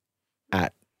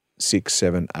at 6,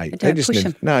 7, 8. They just push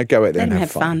them. No, go out there and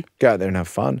have fun. Go out there and have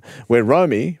fun. Where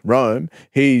Rome,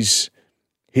 he's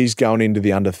going into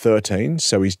the under 13,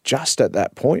 so he's just at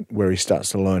that point where he starts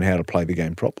to learn how to play the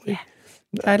game properly.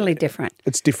 Yeah, totally different.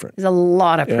 It's different. There's a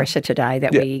lot of pressure today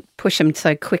that we push them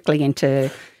so quickly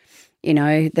into,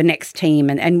 the next team.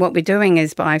 And what we're doing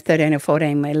is by 13 or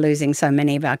 14, we're losing so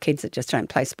many of our kids that just don't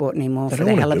play sport anymore for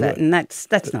the hell of it. And that's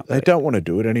not They good. don't want to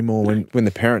do it anymore when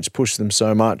the parents push them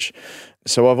so much.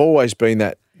 So I've always been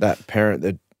that parent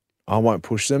that I won't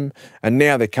push them. And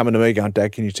now they're coming to me going,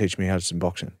 Dad, can you teach me how to do some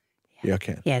boxing? Yeah, I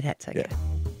can. Yeah, that's okay. Yeah.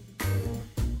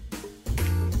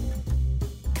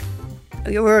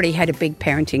 You already had a big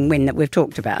parenting win that we've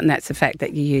talked about, and that's the fact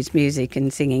that you use music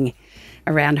and singing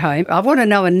around home. I want to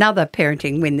know another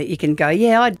parenting win that you can go,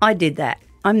 yeah, I did that.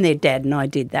 I'm their dad and I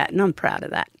did that, and I'm proud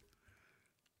of that.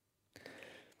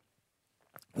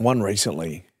 One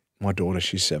recently, my daughter,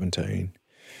 she's 17,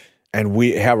 and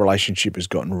our relationship has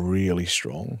gotten really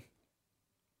strong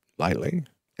lately.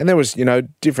 And there was,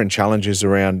 different challenges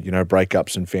around,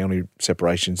 breakups and family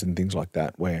separations and things like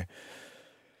that where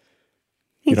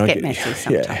Things get messy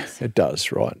sometimes. Yeah, it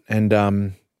does, right? And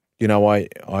I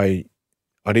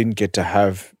didn't get to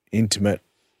have intimate,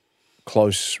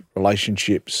 close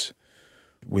relationships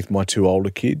with my two older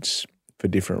kids for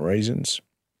different reasons.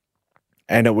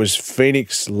 And it was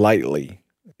Phoenix lately.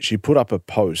 She put up a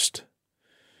post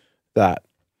that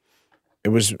it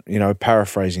was,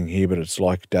 paraphrasing here, but it's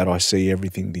like, Dad, I see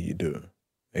everything that you do.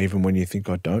 Even when you think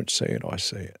I don't see it, I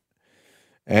see it.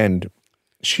 And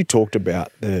she talked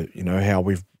about how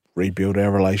we've rebuilt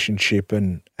our relationship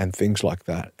and things like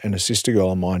that. And a sister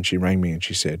girl of mine, she rang me and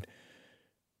she said,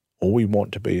 all we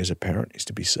want to be as a parent is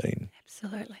to be seen.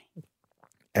 Absolutely.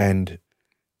 And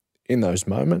in those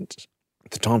moments,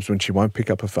 the times when she won't pick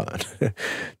up a phone,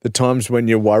 the times when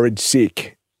you're worried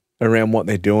sick around what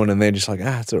they're doing and they're just like,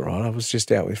 it's all right, I was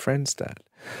just out with friends, Dad.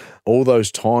 All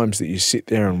those times that you sit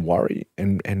there and worry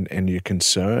and you're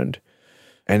concerned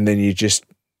and then you just,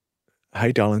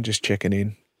 hey, darling, just checking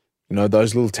in.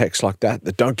 Those little texts like that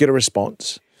don't get a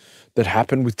response that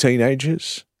happen with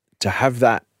teenagers, to have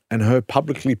that and her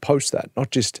publicly post that,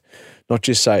 not just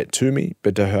say it to me,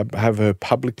 but to have her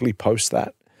publicly post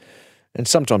that. And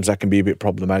sometimes that can be a bit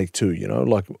problematic too,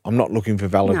 like I'm not looking for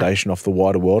validation off the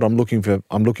wider world. I'm looking for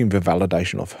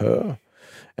validation off her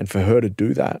and for her to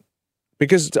do that.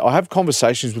 Because I have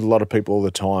conversations with a lot of people all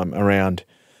the time around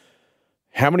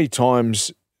how many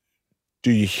times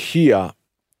do you hear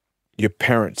your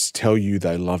parents tell you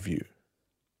they love you?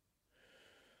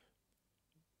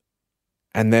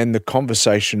 And then the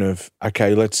conversation of,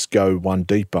 okay, let's go one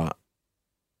deeper.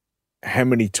 How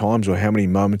many times or how many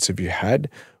moments have you had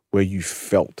where you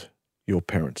felt your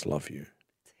parents love you?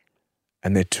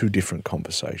 And they're two different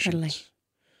conversations. Totally.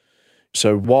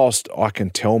 So whilst I can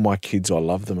tell my kids I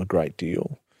love them a great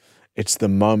deal, it's the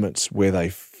moments where they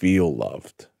feel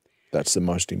loved. That's the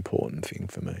most important thing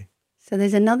for me. So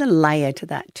there's another layer to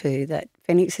that too, that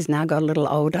Phoenix has now got a little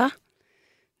older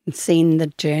and seen the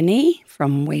journey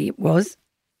from where it was.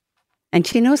 And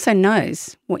she also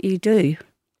knows what you do,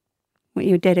 what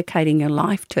you're dedicating your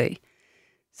life to.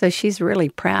 So she's really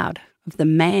proud of the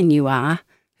man you are,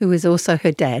 who is also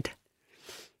her dad.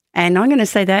 And I'm going to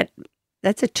say that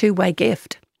that's a two-way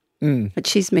gift. But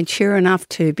she's mature enough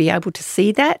to be able to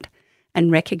see that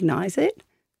and recognise it.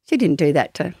 She didn't do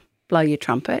that to blow your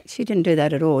trumpet. She didn't do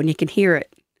that at all, and you can hear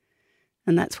it.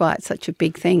 And that's why it's such a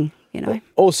big thing,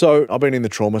 Also, I've been in the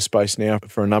trauma space now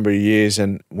for a number of years,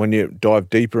 and when you dive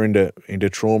deeper into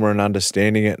trauma and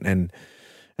understanding it, and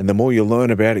the more you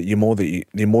learn about it,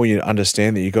 the more you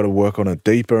understand that you've got to work on it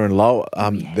deeper and lower.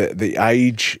 The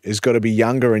age has got to be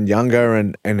younger and younger,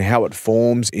 and how it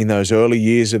forms in those early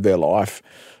years of their life.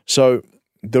 So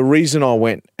the reason I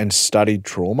went and studied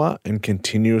trauma and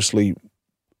continuously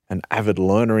an avid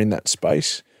learner in that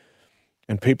space,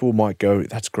 and people might go,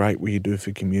 that's great what you do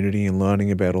for community and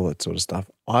learning about all that sort of stuff.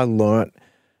 I learnt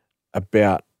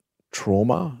about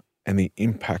trauma and the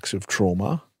impacts of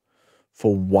trauma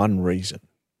for one reason.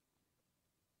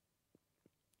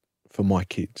 For my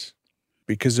kids,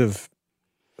 because of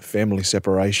family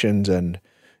separations and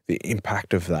the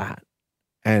impact of that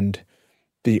and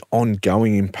the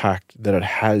ongoing impact that it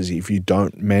has if you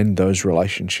don't mend those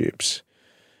relationships,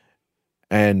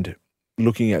 and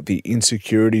looking at the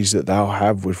insecurities that they'll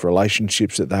have with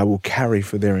relationships that they will carry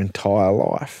for their entire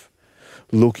life,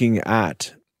 looking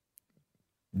at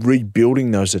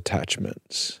rebuilding those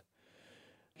attachments,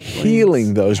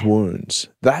 healing those wounds.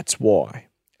 That's why.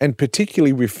 And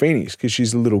particularly with Phoenix, because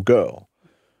she's a little girl,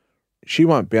 she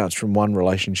won't bounce from one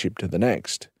relationship to the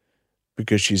next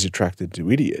because she's attracted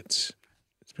to idiots.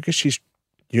 It's because she's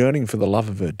yearning for the love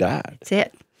of her dad. That's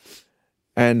it.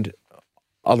 And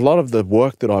a lot of the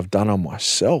work that I've done on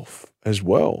myself as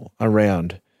well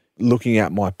around looking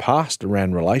at my past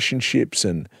around relationships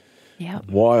and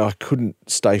why I couldn't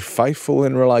stay faithful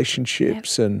in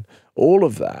relationships and all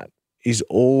of that is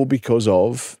all because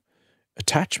of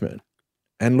attachment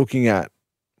and looking at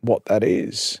what that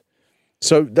is.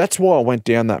 So that's why I went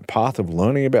down that path of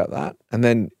learning about that. And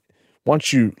then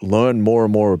once you learn more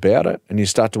and more about it and you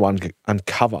start to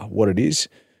uncover what it is,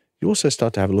 you also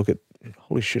start to have a look at,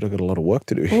 holy shit, I've got a lot of work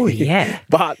to do. Oh, yeah.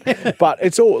 But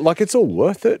it's all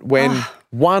worth it when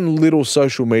one little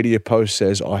social media post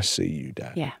says, I see you,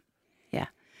 Dad. Yeah. Yeah.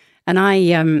 And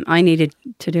I needed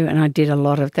to do, and I did a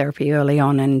lot of therapy early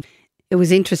on, and it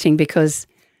was interesting because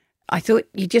I thought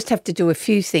you just have to do a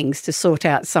few things to sort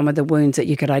out some of the wounds that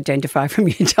you could identify from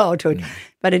your childhood.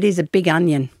 But it is a big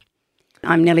onion.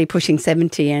 I'm nearly pushing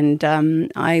 70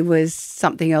 and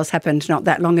something else happened not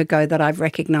that long ago that I've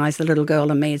recognised the little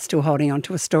girl in me is still holding on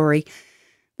to a story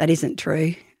that isn't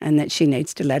true and that she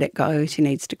needs to let it go. She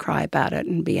needs to cry about it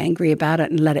and be angry about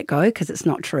it and let it go because it's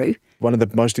not true. One of the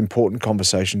most important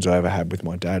conversations I ever had with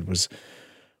my dad was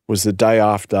the day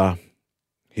after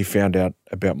he found out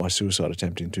about my suicide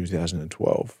attempt in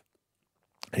 2012.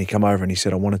 And he come over and he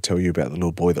said, I want to tell you about the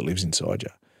little boy that lives inside you.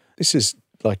 This is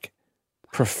like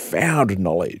profound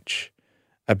knowledge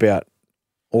about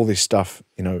all this stuff,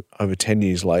 over 10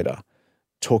 years later,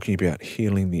 talking about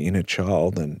healing the inner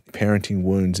child and parenting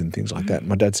wounds and things like that. And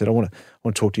my dad said, I want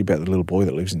to talk to you about the little boy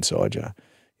that lives inside you.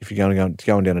 If you're going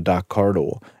down a dark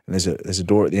corridor and there's a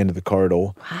door at the end of the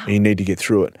corridor and you need to get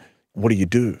through it, what do you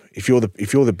do? If you're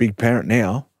the big parent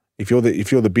now, if you're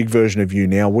the big version of you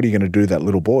now, what are you going to do to that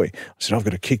little boy? I said, I've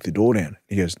got to kick the door down.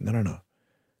 He goes, no.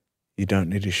 You don't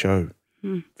need to show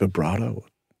vibrato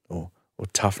or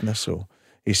toughness. Or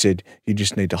he said, you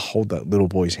just need to hold that little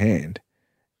boy's hand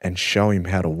and show him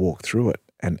how to walk through it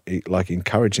and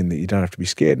encourage him that you don't have to be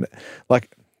scared.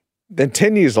 Then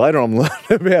 10 years later, I'm learning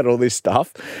about all this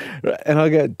stuff and I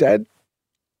go, Dad,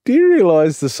 do you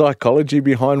realise the psychology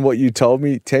behind what you told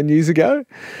me 10 years ago?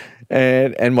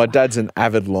 And my dad's an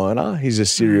avid learner. He's a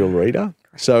serial reader.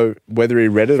 So whether he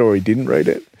read it or he didn't read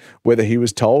it, whether he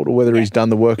was told or whether he's done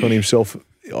the work on himself,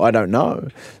 I don't know.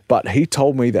 But he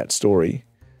told me that story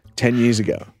 10 years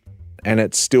ago. And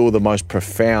it's still the most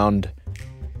profound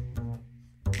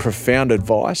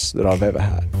advice that I've ever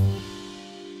had.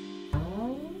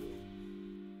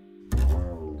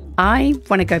 I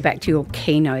want to go back to your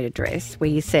keynote address where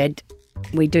you said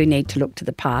we do need to look to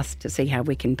the past to see how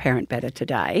we can parent better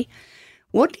today.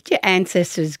 What did your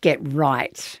ancestors get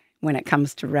right when it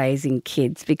comes to raising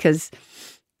kids? Because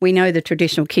we know the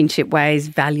traditional kinship ways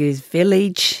values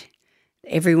village.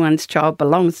 Everyone's child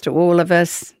belongs to all of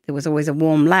us. There was always a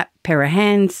warm lap, pair of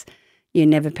hands. You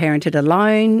never parented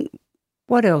alone.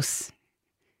 What else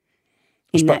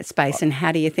in that space, and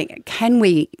how do you think can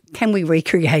we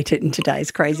recreate it in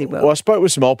today's crazy world? Well, I spoke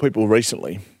with some old people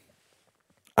recently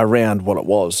around what it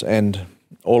was and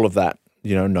all of that,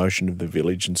 notion of the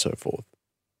village and so forth.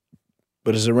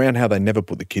 But it's around how they never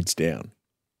put the kids down.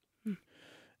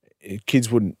 Kids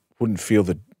wouldn't feel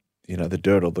the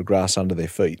dirt or the grass under their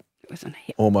feet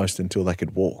almost until they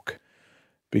could walk,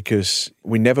 because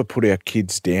we never put our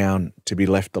kids down to be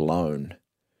left alone.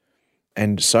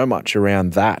 And so much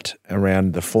around that,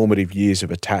 around the formative years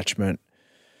of attachment.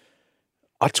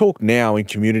 I talk now in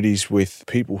communities with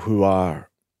people who are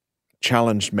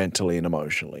challenged mentally and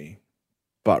emotionally,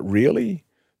 but really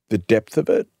the depth of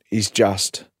it is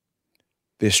just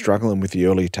they're struggling with the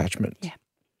early attachment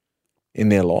in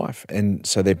their life. And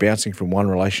so they're bouncing from one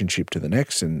relationship to the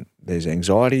next, and there's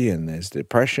anxiety and there's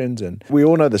depressions, and we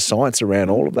all know the science around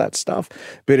all of that stuff,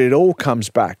 but it all comes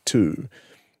back to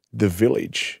the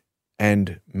village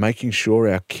and making sure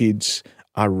our kids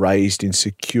are raised in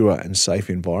secure and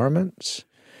safe environments.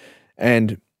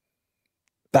 And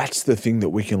that's the thing that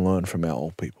we can learn from our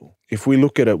old people. If we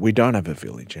look at it, we don't have a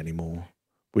village anymore.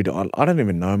 I don't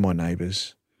even know my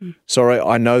neighbours. Sorry,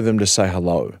 I know them to say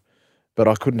hello, but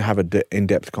I couldn't have an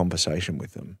in-depth conversation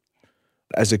with them.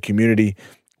 As a community,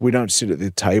 we don't sit at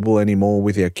the table anymore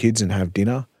with our kids and have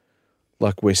dinner.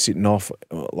 Like we're sitting off,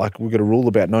 like we've got a rule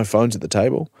about no phones at the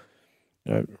table.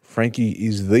 Frankie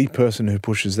is the person who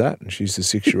pushes that, and she's the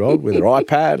 6-year-old with her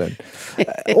iPad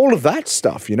and all of that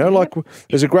stuff, Like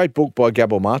there's a great book by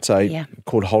Gabor Mate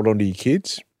called Hold On To Your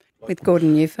Kids. With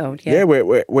Gordon Neufeld, Yeah,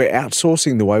 we're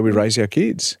outsourcing the way we raise our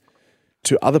kids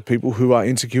to other people who are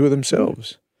insecure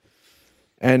themselves.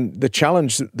 And the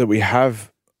challenge that we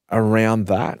have around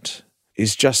that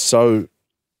is just so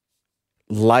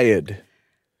layered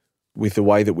with the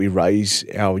way that we raise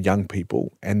our young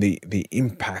people and the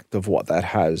impact of what that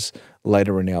has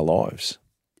later in our lives.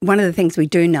 One of the things we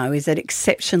do know is that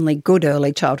exceptionally good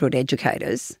early childhood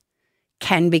educators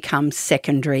can become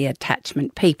secondary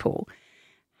attachment people.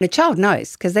 The child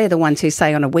knows because they're the ones who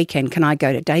say on a weekend, can I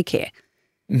go to daycare?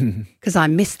 Because I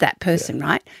miss that person,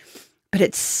 right? But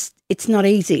it's not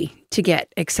easy to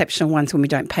get exceptional ones when we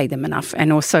don't pay them enough.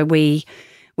 And also we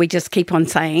just keep on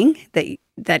saying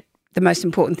that the most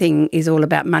important thing is all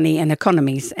about money and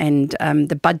economies and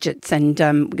the budgets. And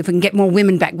if we can get more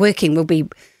women back working, we'll be,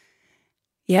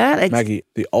 Maggie,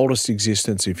 the oldest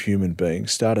existence of human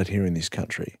beings started here in this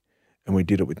country, and we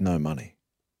did it with no money.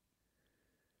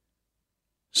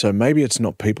 So maybe it's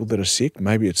not people that are sick,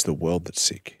 maybe it's the world that's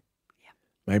sick. Yeah.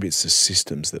 Maybe it's the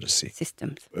systems that are sick.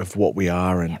 Systems. Of what we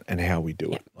are and how we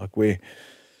do it. Like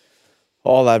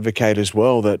I'll advocate as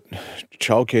well that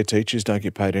childcare teachers don't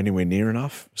get paid anywhere near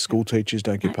enough. School teachers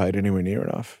don't get paid anywhere near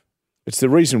enough. It's the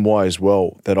reason why as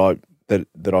well that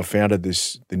I founded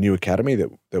the new academy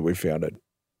that we founded,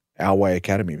 Our Way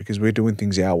Academy, because we're doing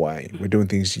things our way. We're doing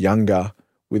things younger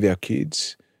with our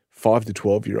kids, 5 to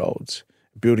 12-year-olds,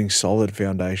 building solid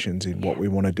foundations in what we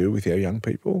want to do with our young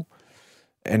people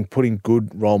and putting good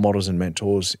role models and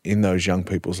mentors in those young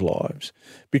people's lives.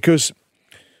 Because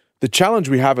the challenge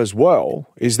we have as well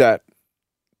is that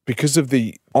because of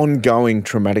the ongoing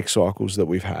traumatic cycles that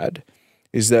we've had,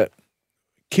 is that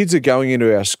kids are going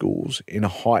into our schools in a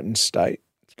heightened state,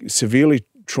 severely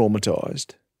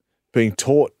traumatized, being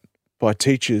taught by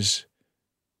teachers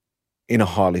in a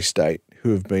highly state who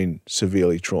have been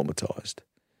severely traumatized,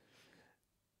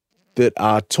 that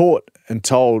are taught and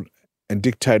told and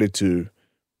dictated to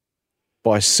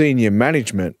by senior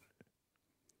management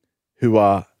who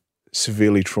are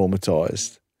severely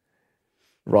traumatized,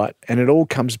 right? And it all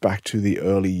comes back to the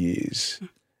early years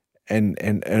and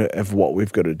of what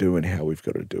we've got to do and how we've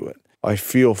got to do it. I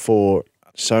feel for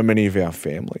so many of our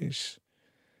families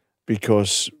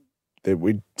because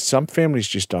some families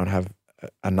just don't have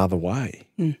another way.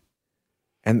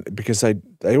 And because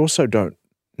they also don't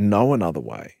know another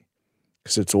way.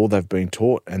 Because it's all they've been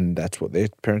taught, and that's what their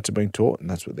parents are being taught, and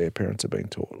that's what their parents are being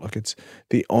taught. Like, it's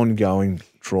the ongoing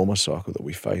trauma cycle that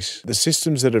we face. The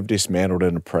systems that have dismantled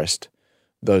and oppressed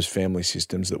those family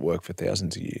systems that work for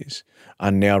thousands of years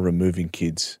are now removing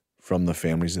kids from the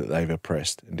families that they've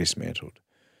oppressed and dismantled.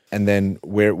 And then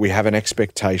we have an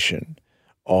expectation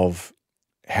of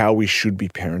how we should be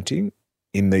parenting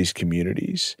in these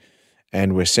communities,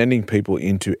 and we're sending people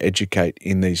in to educate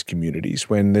in these communities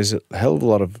when there's a hell of a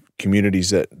lot of communities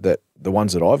that the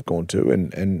ones that I've gone to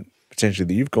and potentially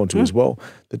that you've gone to as well,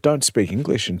 that don't speak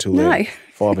English until they're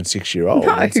 5 and 6 year old.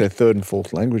 It's their third and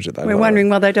fourth language that they learn. We're wondering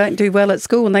why they don't do well at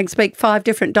school and they can speak 5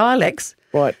 different dialects,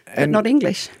 right? But not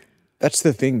English. That's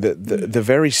the thing, that the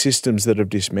very systems that have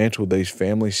dismantled these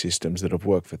family systems that have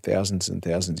worked for thousands and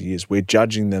thousands of years, we're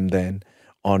judging them then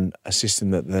on a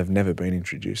system that they've never been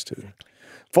introduced to.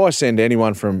 If I send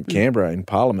anyone from Canberra in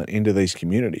Parliament into these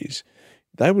communities,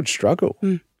 they would struggle.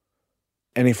 And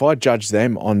if I judge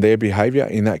them on their behaviour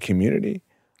in that community,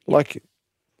 like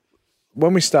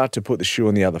when we start to put the shoe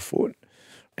on the other foot,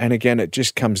 and again, it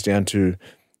just comes down to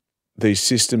these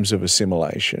systems of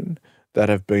assimilation that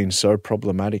have been so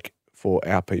problematic for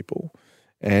our people.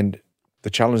 And the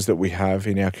challenge that we have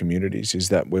in our communities is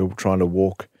that we're trying to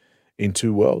walk in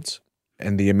two worlds.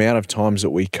 And the amount of times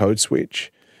that we code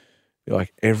switch,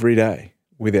 like every day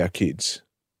with our kids,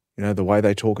 you know, the way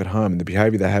they talk at home and the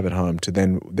behaviour they have at home to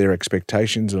then their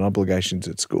expectations and obligations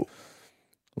at school.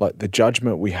 Like the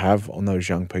judgment we have on those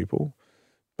young people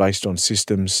based on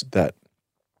systems that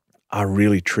are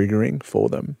really triggering for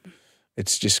them,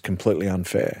 it's just completely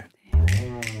unfair.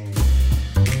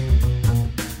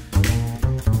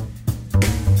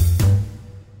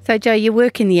 So, Joe, you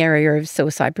work in the area of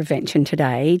suicide prevention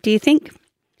today. Do you think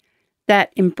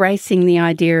that embracing the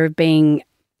idea of being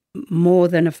more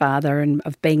than a father and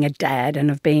of being a dad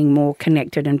and of being more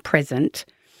connected and present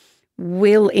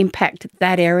will impact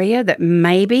that area, that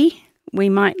maybe we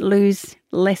might lose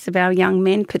less of our young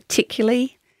men,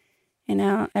 particularly in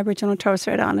our Aboriginal and Torres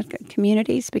Strait Islander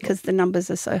communities, because the numbers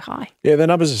are so high? Yeah, the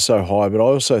numbers are so high, but I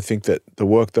also think that the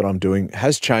work that I'm doing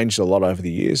has changed a lot over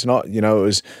the years. And it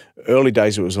was early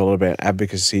days, it was all about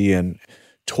advocacy and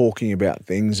talking about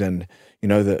things and,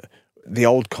 the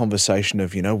old conversation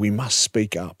of, we must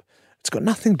speak up. It's got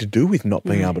nothing to do with not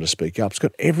being able to speak up. It's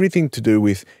got everything to do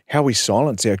with how we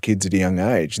silence our kids at a young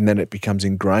age, and then it becomes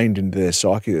ingrained into their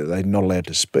psyche that they're not allowed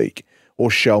to speak or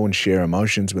show and share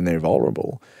emotions when they're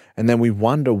vulnerable. And then we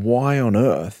wonder why on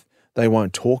earth they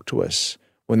won't talk to us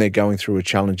when they're going through a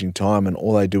challenging time and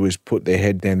all they do is put their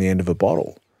head down the end of a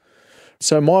bottle.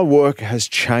 So my work has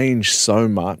changed so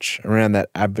much around that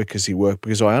advocacy work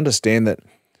because I understand that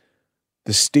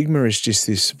the stigma is just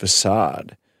this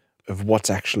facade of what's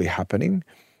actually happening.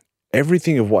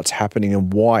 Everything of what's happening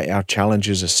and why our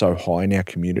challenges are so high in our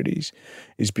communities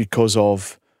is because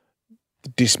of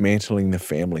dismantling the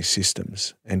family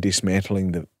systems and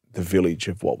dismantling the village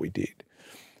of what we did.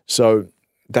 So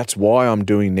that's why I'm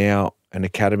doing now an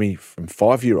academy from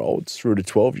 5-year-olds through to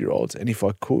 12-year-olds. And if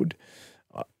I could,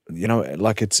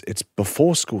 like it's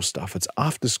before school stuff, it's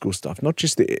after school stuff, not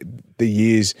just the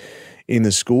years in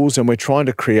the schools. And we're trying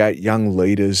to create young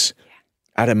leaders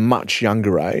at a much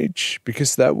younger age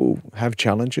because they will have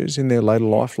challenges in their later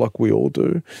life like we all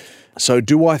do. So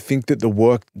do I think that the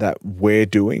work that we're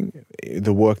doing,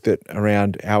 the work that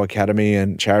around our academy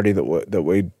and charity that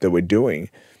we're doing,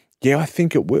 yeah, I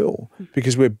think it will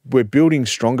because we're building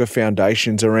stronger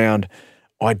foundations around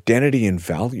identity and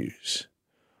values.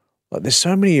 Like there's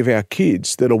so many of our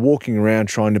kids that are walking around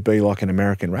trying to be like an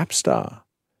American rap star,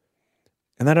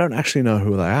 and they don't actually know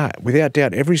who they are. Without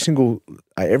doubt, every single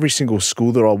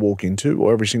school that I walk into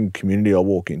or every single community I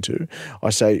walk into, I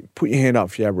say, put your hand up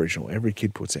if you're Aboriginal. Every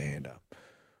kid puts their hand up.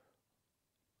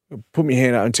 Put your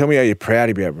hand up and tell me how you're proud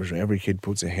to be Aboriginal. Every kid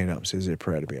puts their hand up and says they're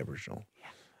proud to be Aboriginal.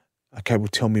 Yeah. Okay, well,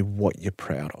 tell me what you're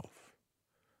proud of.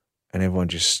 And everyone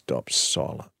just stops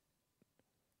silent.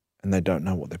 And they don't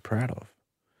know what they're proud of.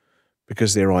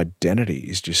 Because their identity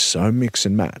is just so mixed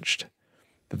and matched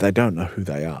that they don't know who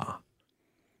they are.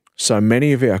 So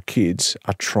many of our kids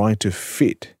are trying to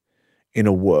fit in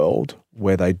a world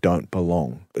where they don't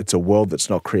belong. It's a world that's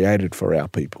not created for our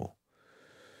people.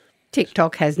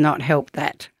 TikTok has not helped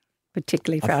that,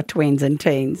 particularly for our tweens and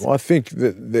teens. I think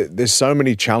that there's so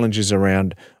many challenges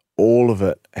around all of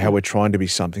it, how we're trying to be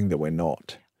something that we're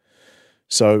not.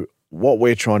 So what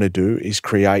we're trying to do is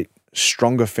create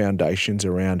stronger foundations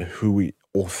around who we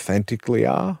authentically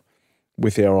are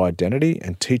with our identity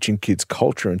and teaching kids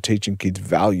culture and teaching kids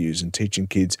values and teaching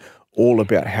kids all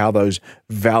about how those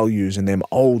values and them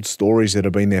old stories that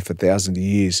have been there for thousands of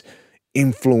years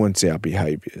influence our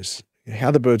behaviours. How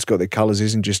the birds got their colours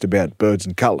isn't just about birds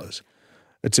and colours.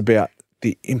 It's about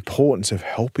the importance of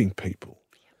helping people.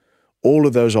 All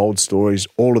of those old stories,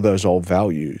 all of those old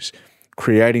values,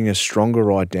 creating a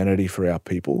stronger identity for our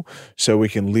people so we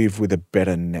can live with a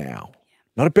better now,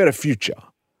 not a better future.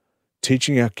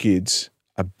 Teaching our kids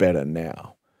a better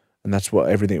now. And that's what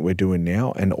everything we're doing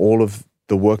now. And all of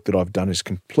the work that I've done is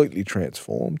completely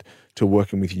transformed to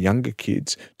working with younger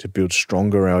kids to build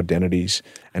stronger identities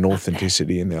and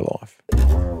authenticity in their life.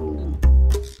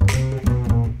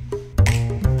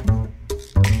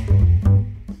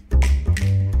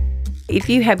 If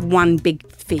you have one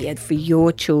big fear for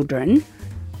your children,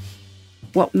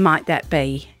 what might that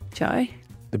be, Joe?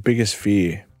 The biggest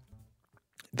fear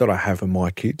that I have for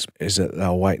my kids is that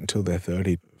they'll wait until they're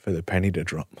 30 for the penny to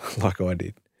drop, like I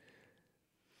did.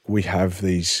 We have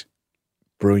these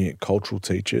brilliant cultural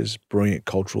teachers, brilliant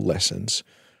cultural lessons,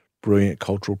 brilliant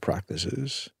cultural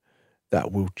practices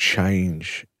that will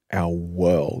change our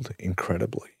world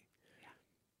incredibly.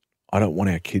 I don't want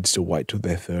our kids to wait till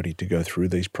they're 30 to go through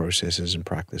these processes and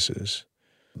practices.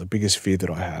 The biggest fear that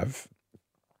I have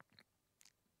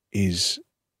is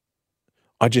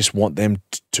I just want them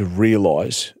to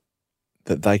realise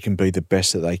that they can be the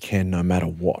best that they can no matter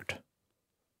what.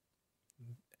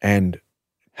 And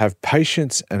have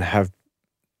patience and have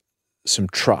some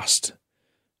trust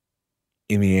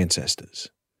in the ancestors.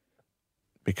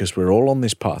 Because we're all on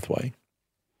this pathway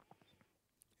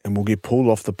and we'll get pulled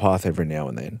off the path every now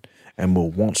and then and we'll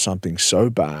want something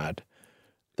so bad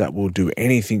that we'll do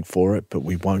anything for it, but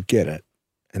we won't get it.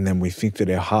 And then we think that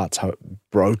our heart's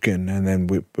broken and then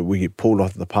we get pulled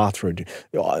off the path for it.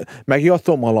 Maggie, I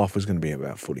thought my life was going to be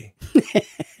about footy.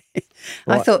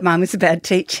 I thought mine was about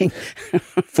teaching.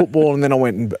 Football, and then I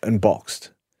went and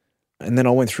boxed. And then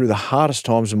I went through the hardest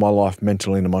times of my life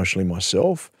mentally and emotionally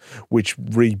myself, which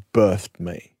rebirthed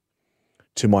me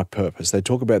to my purpose. They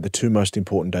talk about the two most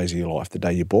important days of your life, the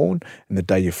day you're born and the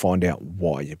day you find out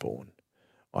why you're born.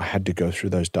 I had to go through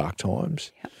those dark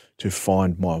times to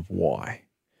find my why.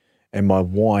 And my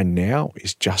why now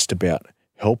is just about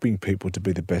helping people to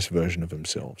be the best version of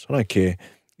themselves. I don't care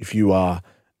if you are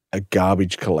a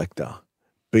garbage collector.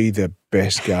 Be the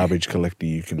best garbage collector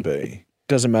you can be.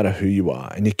 Doesn't matter who you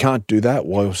are. And you can't do that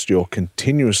whilst you're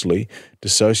continuously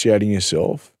dissociating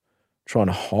yourself trying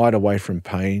to hide away from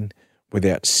pain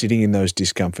without sitting in those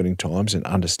discomforting times and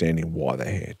understanding why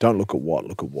they're here. Don't look at what,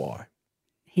 look at why.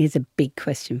 Here's a big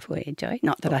question for you, Joe.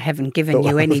 Not that I haven't given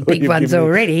you any big ones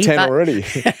already. 10 already.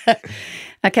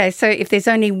 Okay, so if there's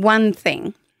only one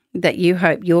thing that you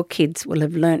hope your kids will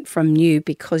have learnt from you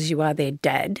because you are their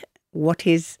dad, what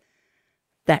is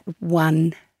that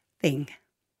one thing?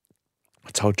 I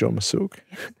told you I'm a sook.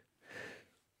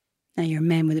 Now you're a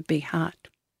man with a big heart.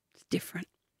 It's different.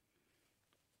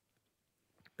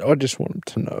 I just want them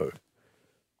to know.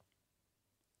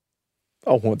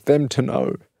 I want them to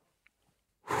know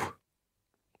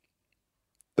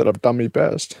that I've done my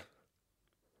best.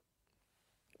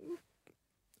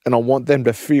 And I want them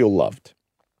to feel loved.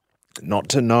 Not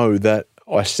to know that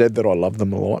I said that I love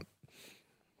them a lot.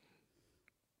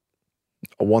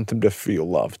 I want them to feel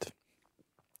loved.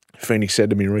 Phoenix said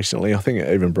to me recently, I think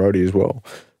even Brody as well,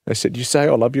 they said, you say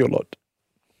I love you a lot.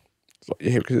 It's like,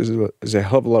 yeah, because there's a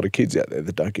hell of a lot of kids out there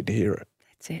that don't get to hear it.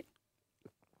 That's it.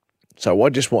 So I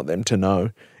just want them to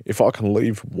know if I can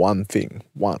leave one thing,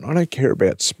 I don't care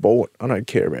about sport. I don't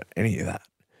care about any of that.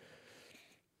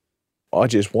 I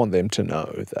just want them to know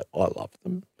that I love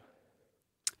them.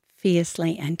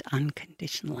 Fiercely and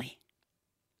unconditionally.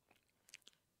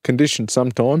 Conditioned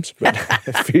sometimes, but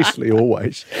fiercely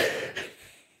always.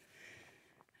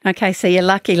 Okay, so your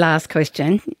lucky last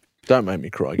question. Don't make me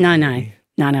cry. No.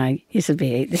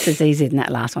 This is easier than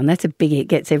that last one. That's a biggie. It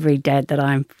gets every dad that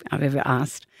I've ever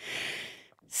asked.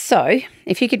 So,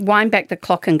 if you could wind back the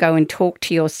clock and go and talk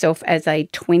to yourself as a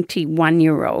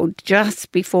 21-year-old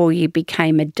just before you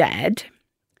became a dad,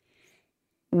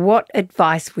 what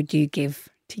advice would you give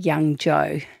to young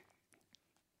Joe?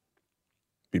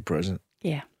 Be present.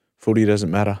 Yeah. Footy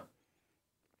doesn't matter.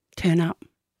 Turn up.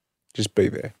 Just be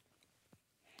there.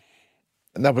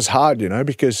 And that was hard,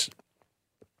 because,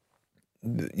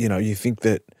 you think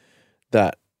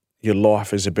that your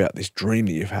life is about this dream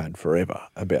that you've had forever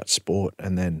about sport,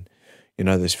 and then,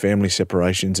 there's family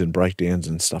separations and breakdowns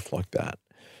and stuff like that.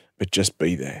 But just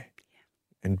be there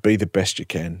and be the best you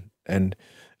can. And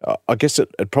I guess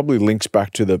it probably links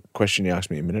back to the question you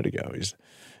asked me a minute ago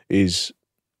is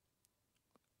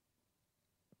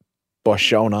by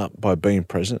showing up, by being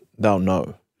present, they'll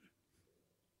know.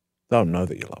 They'll know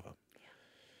that you love them.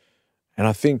 And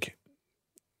I think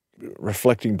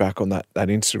reflecting back on that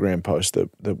Instagram post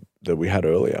that we had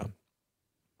earlier,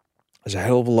 there's a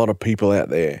hell of a lot of people out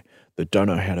there that don't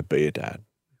know how to be a dad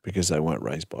because they weren't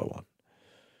raised by one.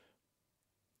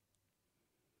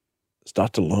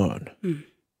 Start to learn.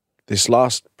 This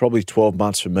last probably 12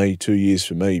 months for me, 2 years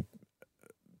for me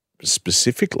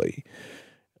specifically,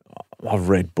 I've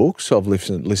read books, I've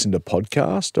listened to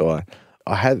podcasts.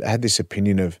 I had this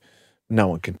opinion of no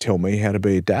one can tell me how to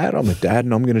be a dad. I'm a dad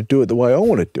and I'm going to do it the way I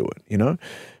want to do it,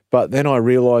 But then I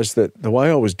realised that the way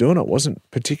I was doing it wasn't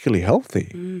particularly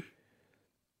healthy.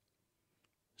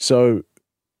 So,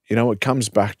 it comes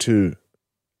back to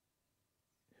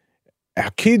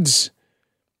our kids.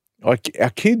 Our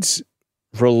kids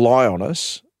rely on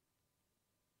us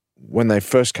when they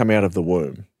first come out of the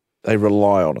womb. They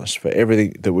rely on us for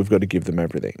everything, that we've got to give them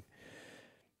everything.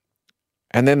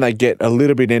 And then they get a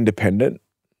little bit independent.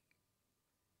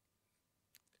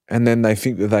 And then they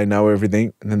think that they know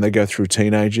everything. And then they go through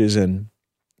teenagers and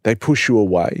they push you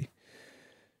away.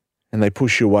 And they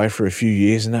push you away for a few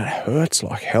years, and that hurts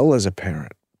like hell as a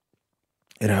parent.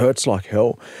 It hurts like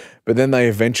hell. But then they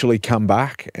eventually come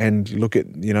back, and you look at,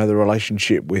 the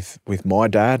relationship with my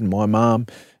dad and my mom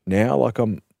now, like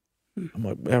our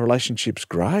relationship's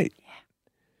great.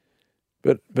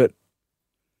 But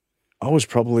I was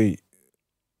probably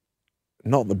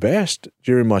not the best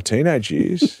during my teenage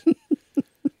years.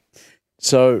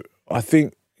 So I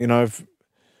think, if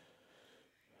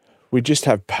we just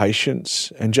have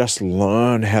patience and just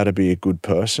learn how to be a good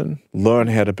person, learn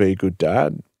how to be a good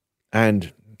dad,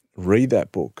 and read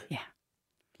that book. Yeah.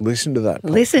 Listen to that podcast.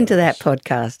 Listen to that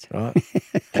podcast. Right?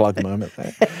 Plug moment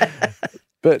there.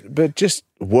 But just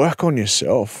work on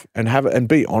yourself and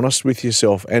be honest with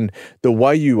yourself. And the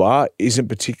way you are isn't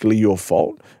particularly your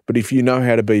fault. But if you know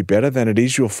how to be better, then it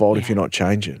is your fault if you're not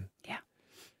changing. Yeah.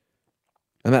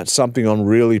 And that's something I'm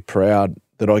really proud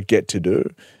that I get to do,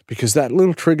 because that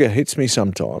little trigger hits me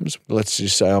sometimes. Let's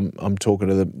just say I'm talking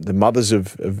to the mothers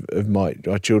of my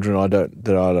children I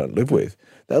don't live with.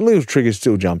 That little trigger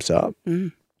still jumps up.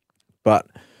 But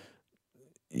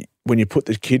when you put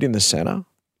the kid in the center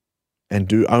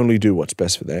and only do what's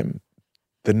best for them,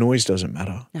 the noise doesn't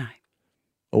matter. No.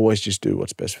 Always just do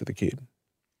what's best for the kid.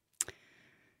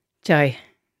 Joe,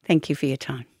 thank you for your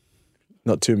time.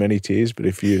 Not too many tears, but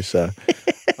a few. So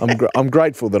I'm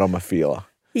grateful that I'm a feeler.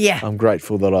 Yeah. I'm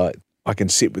grateful that I can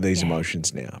sit with these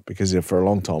emotions now, because for a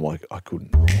long time I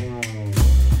couldn't.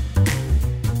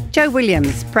 Joe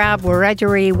Williams, proud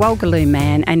Wiradjuri Walgaloo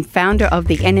man and founder of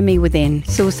The Enemy Within,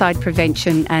 suicide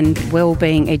prevention and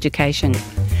wellbeing education.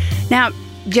 Now,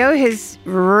 Joe has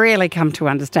really come to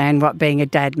understand what being a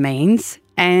dad means,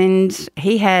 and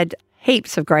he had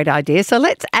heaps of great ideas. So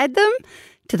let's add them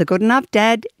to the Good Enough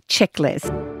Dad checklist.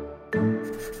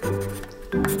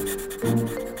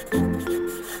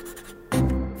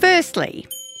 Firstly,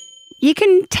 you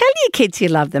can tell your kids you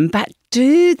love them, but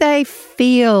do they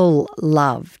feel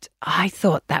loved? I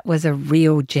thought that was a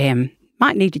real gem.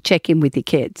 Might need to check in with your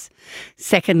kids.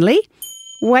 Secondly,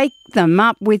 wake them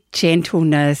up with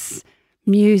gentleness,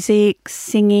 music,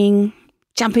 singing,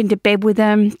 jump into bed with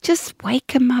them. Just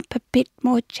wake them up a bit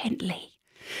more gently.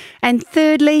 And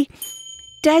thirdly,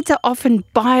 dads are often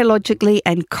biologically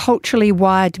and culturally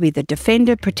wired to be the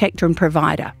defender, protector and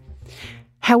provider.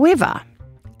 However,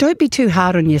 don't be too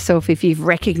hard on yourself if you've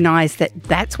recognised that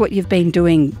that's what you've been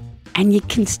doing, and you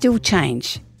can still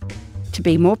change to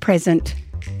be more present,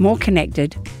 more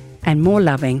connected and more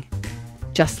loving,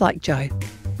 just like Joe.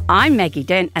 I'm Maggie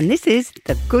Dent and this is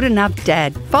The Good Enough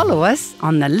Dad. Follow us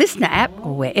on the Listener app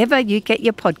or wherever you get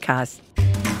your podcasts.